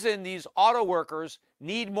reason these auto workers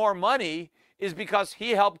need more money is because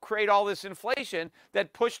he helped create all this inflation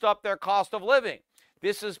that pushed up their cost of living.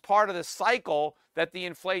 This is part of the cycle that the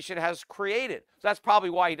inflation has created. So that's probably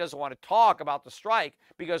why he doesn't want to talk about the strike,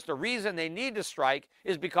 because the reason they need to strike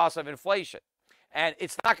is because of inflation. And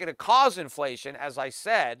it's not going to cause inflation, as I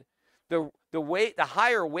said. The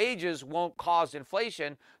higher wages won't cause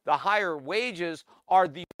inflation. The higher wages are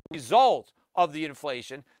the result of the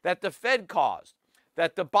inflation that the Fed caused,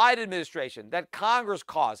 that the Biden administration, that Congress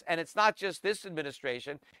caused. And it's not just this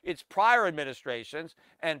administration, it's prior administrations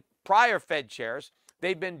and prior Fed chairs.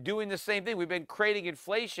 They've been doing the same thing. We've been creating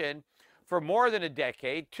inflation for more than a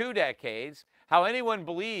decade, 2 decades. How anyone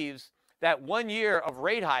believes that 1 year of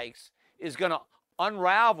rate hikes is going to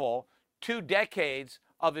unravel 2 decades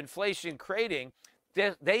of inflation creating,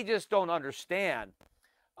 they just don't understand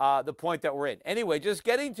the point that we're in. Anyway, just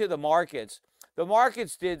getting to the markets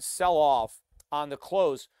did sell off on the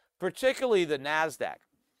close, particularly the NASDAQ.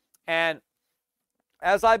 And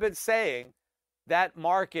as I've been saying, that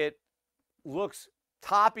market looks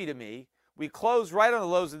toppy to me. We closed right on the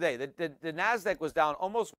lows of the day. The NASDAQ was down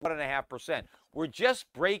almost 1.5%. We're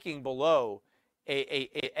just breaking below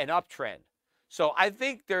an uptrend. So I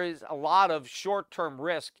think there is a lot of short-term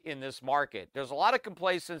risk in this market. There's a lot of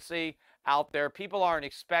complacency out there. People aren't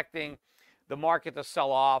expecting the market to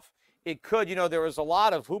sell off. It could, there was a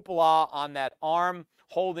lot of hoopla on that ARM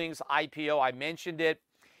Holdings IPO. I mentioned it.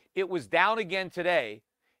 It was down again today.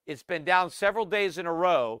 It's been down several days in a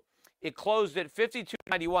row. It closed at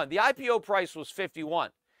 52.91. The IPO price was 51,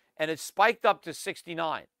 and it spiked up to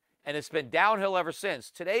 69, and it's been downhill ever since.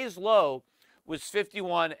 Today's low was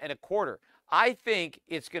 51.25. I think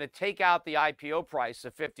it's going to take out the IPO price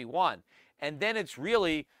of 51, and then it's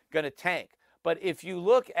really going to tank. But if you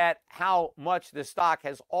look at how much the stock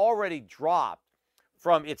has already dropped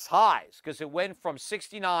from its highs, because it went from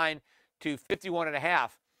 69 to 51.5,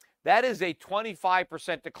 that is a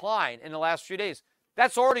 25% decline in the last few days.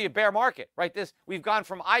 That's already a bear market, right? We've gone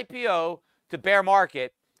from IPO to bear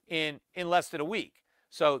market in less than a week.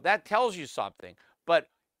 So that tells you something. But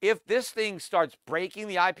if this thing starts breaking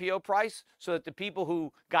the IPO price so that the people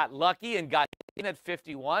who got lucky and got in at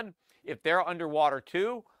 51, if they're underwater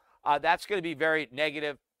too, that's going to be very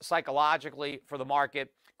negative psychologically for the market.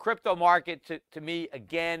 Crypto market, to me,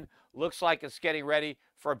 again, looks like it's getting ready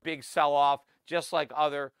for a big sell-off, just like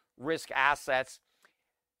other risk assets,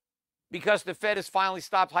 because the Fed has finally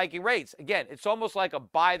stopped hiking rates. Again, it's almost like a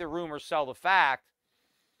buy the rumor, sell the fact.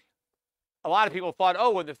 A lot of people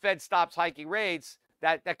thought, when the Fed stops hiking rates,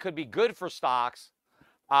 that could be good for stocks,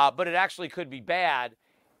 but it actually could be bad.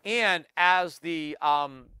 And as the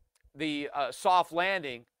soft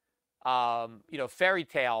landing, fairy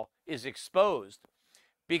tale is exposed,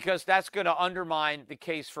 because that's going to undermine the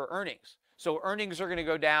case for earnings. So earnings are going to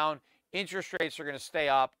go down, interest rates are going to stay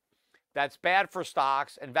up. That's bad for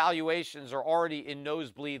stocks, and valuations are already in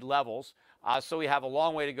nosebleed levels. So we have a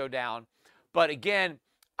long way to go down. But again,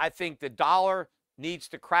 I think the dollar needs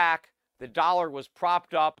to crack. The dollar was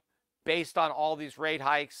propped up based on all these rate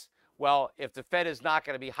hikes. Well, if the Fed is not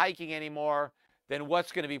going to be hiking anymore, then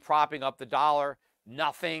what's going to be propping up the dollar?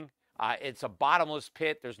 Nothing. It's a bottomless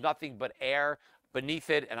pit. There's nothing but air beneath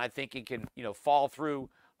it, and I think it can, fall through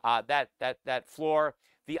that floor.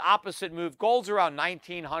 The opposite move, gold's around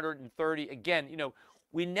 1,930. Again,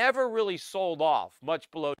 we never really sold off much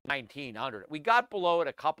below 1,900. We got below it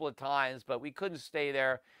a couple of times, but we couldn't stay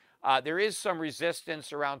there. There is some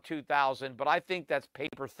resistance around 2,000, but I think that's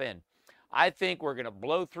paper thin. I think we're going to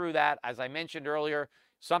blow through that. As I mentioned earlier,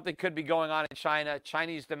 something could be going on in China,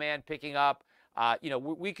 Chinese demand picking up.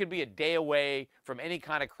 We could be a day away from any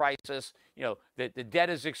kind of crisis. The debt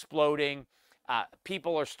is exploding.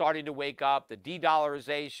 People are starting to wake up. The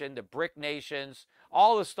de-dollarization, the BRIC nations,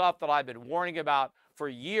 all the stuff that I've been warning about for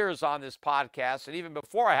years on this podcast, and even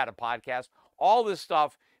before I had a podcast, all this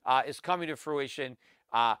stuff is coming to fruition.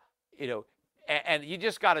 And you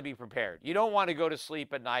just got to be prepared. You don't want to go to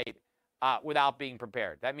sleep at night without being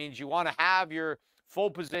prepared. That means you want to have your full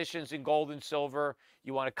positions in gold and silver.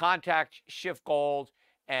 You want to contact Shift Gold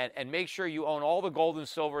and make sure you own all the gold and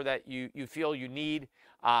silver that you feel you need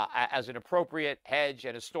as an appropriate hedge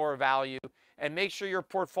and a store of value. And make sure your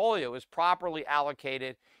portfolio is properly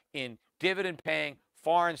allocated in dividend-paying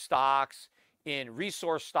foreign stocks, in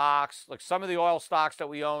resource stocks. Like some of the oil stocks that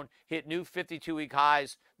we own hit new 52-week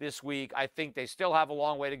highs this week. I think they still have a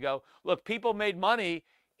long way to go. Look, people made money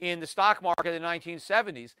in the stock market in the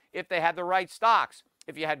 1970s if they had the right stocks.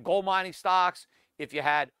 If you had gold mining stocks, if you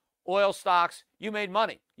had oil stocks, you made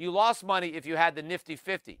money. You lost money if you had the Nifty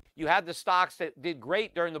 50. You had the stocks that did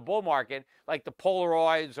great during the bull market, like the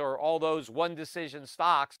Polaroids or all those one-decision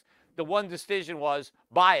stocks. The one decision was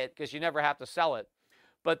buy it because you never have to sell it.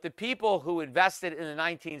 But the people who invested in the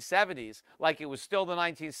 1970s, like it was still the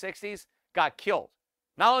 1960s, got killed.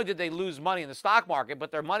 Not only did they lose money in the stock market,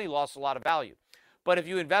 but their money lost a lot of value. But if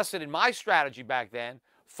you invested in my strategy back then,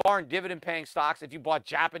 foreign dividend-paying stocks, if you bought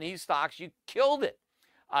Japanese stocks, you killed it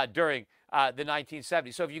during the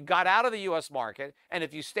 1970s. So if you got out of the U.S. market, and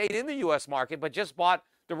if you stayed in the U.S. market but just bought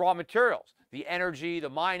the raw materials, the energy, the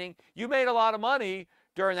mining, you made a lot of money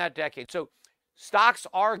during that decade. So stocks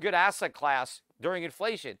are a good asset class during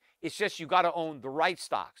inflation. It's just you got to own the right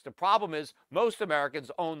stocks. The problem is most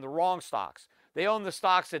Americans own the wrong stocks. They own the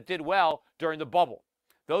stocks that did well during the bubble.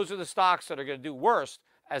 Those are the stocks that are going to do worse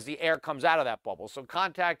as the air comes out of that bubble. So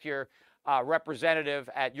contact your representative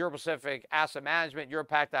at Euro Pacific Asset Management,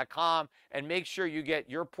 Europac.com, and make sure you get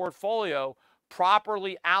your portfolio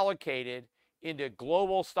properly allocated into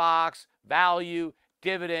global stocks, value,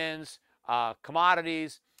 dividends,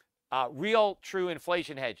 commodities, real true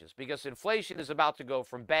inflation hedges, because inflation is about to go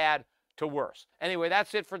from bad to worse. Anyway,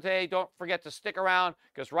 that's it for today. Don't forget to stick around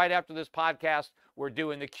because right after this podcast, we're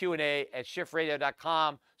doing the Q&A at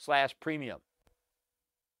shiftradio.com/premium.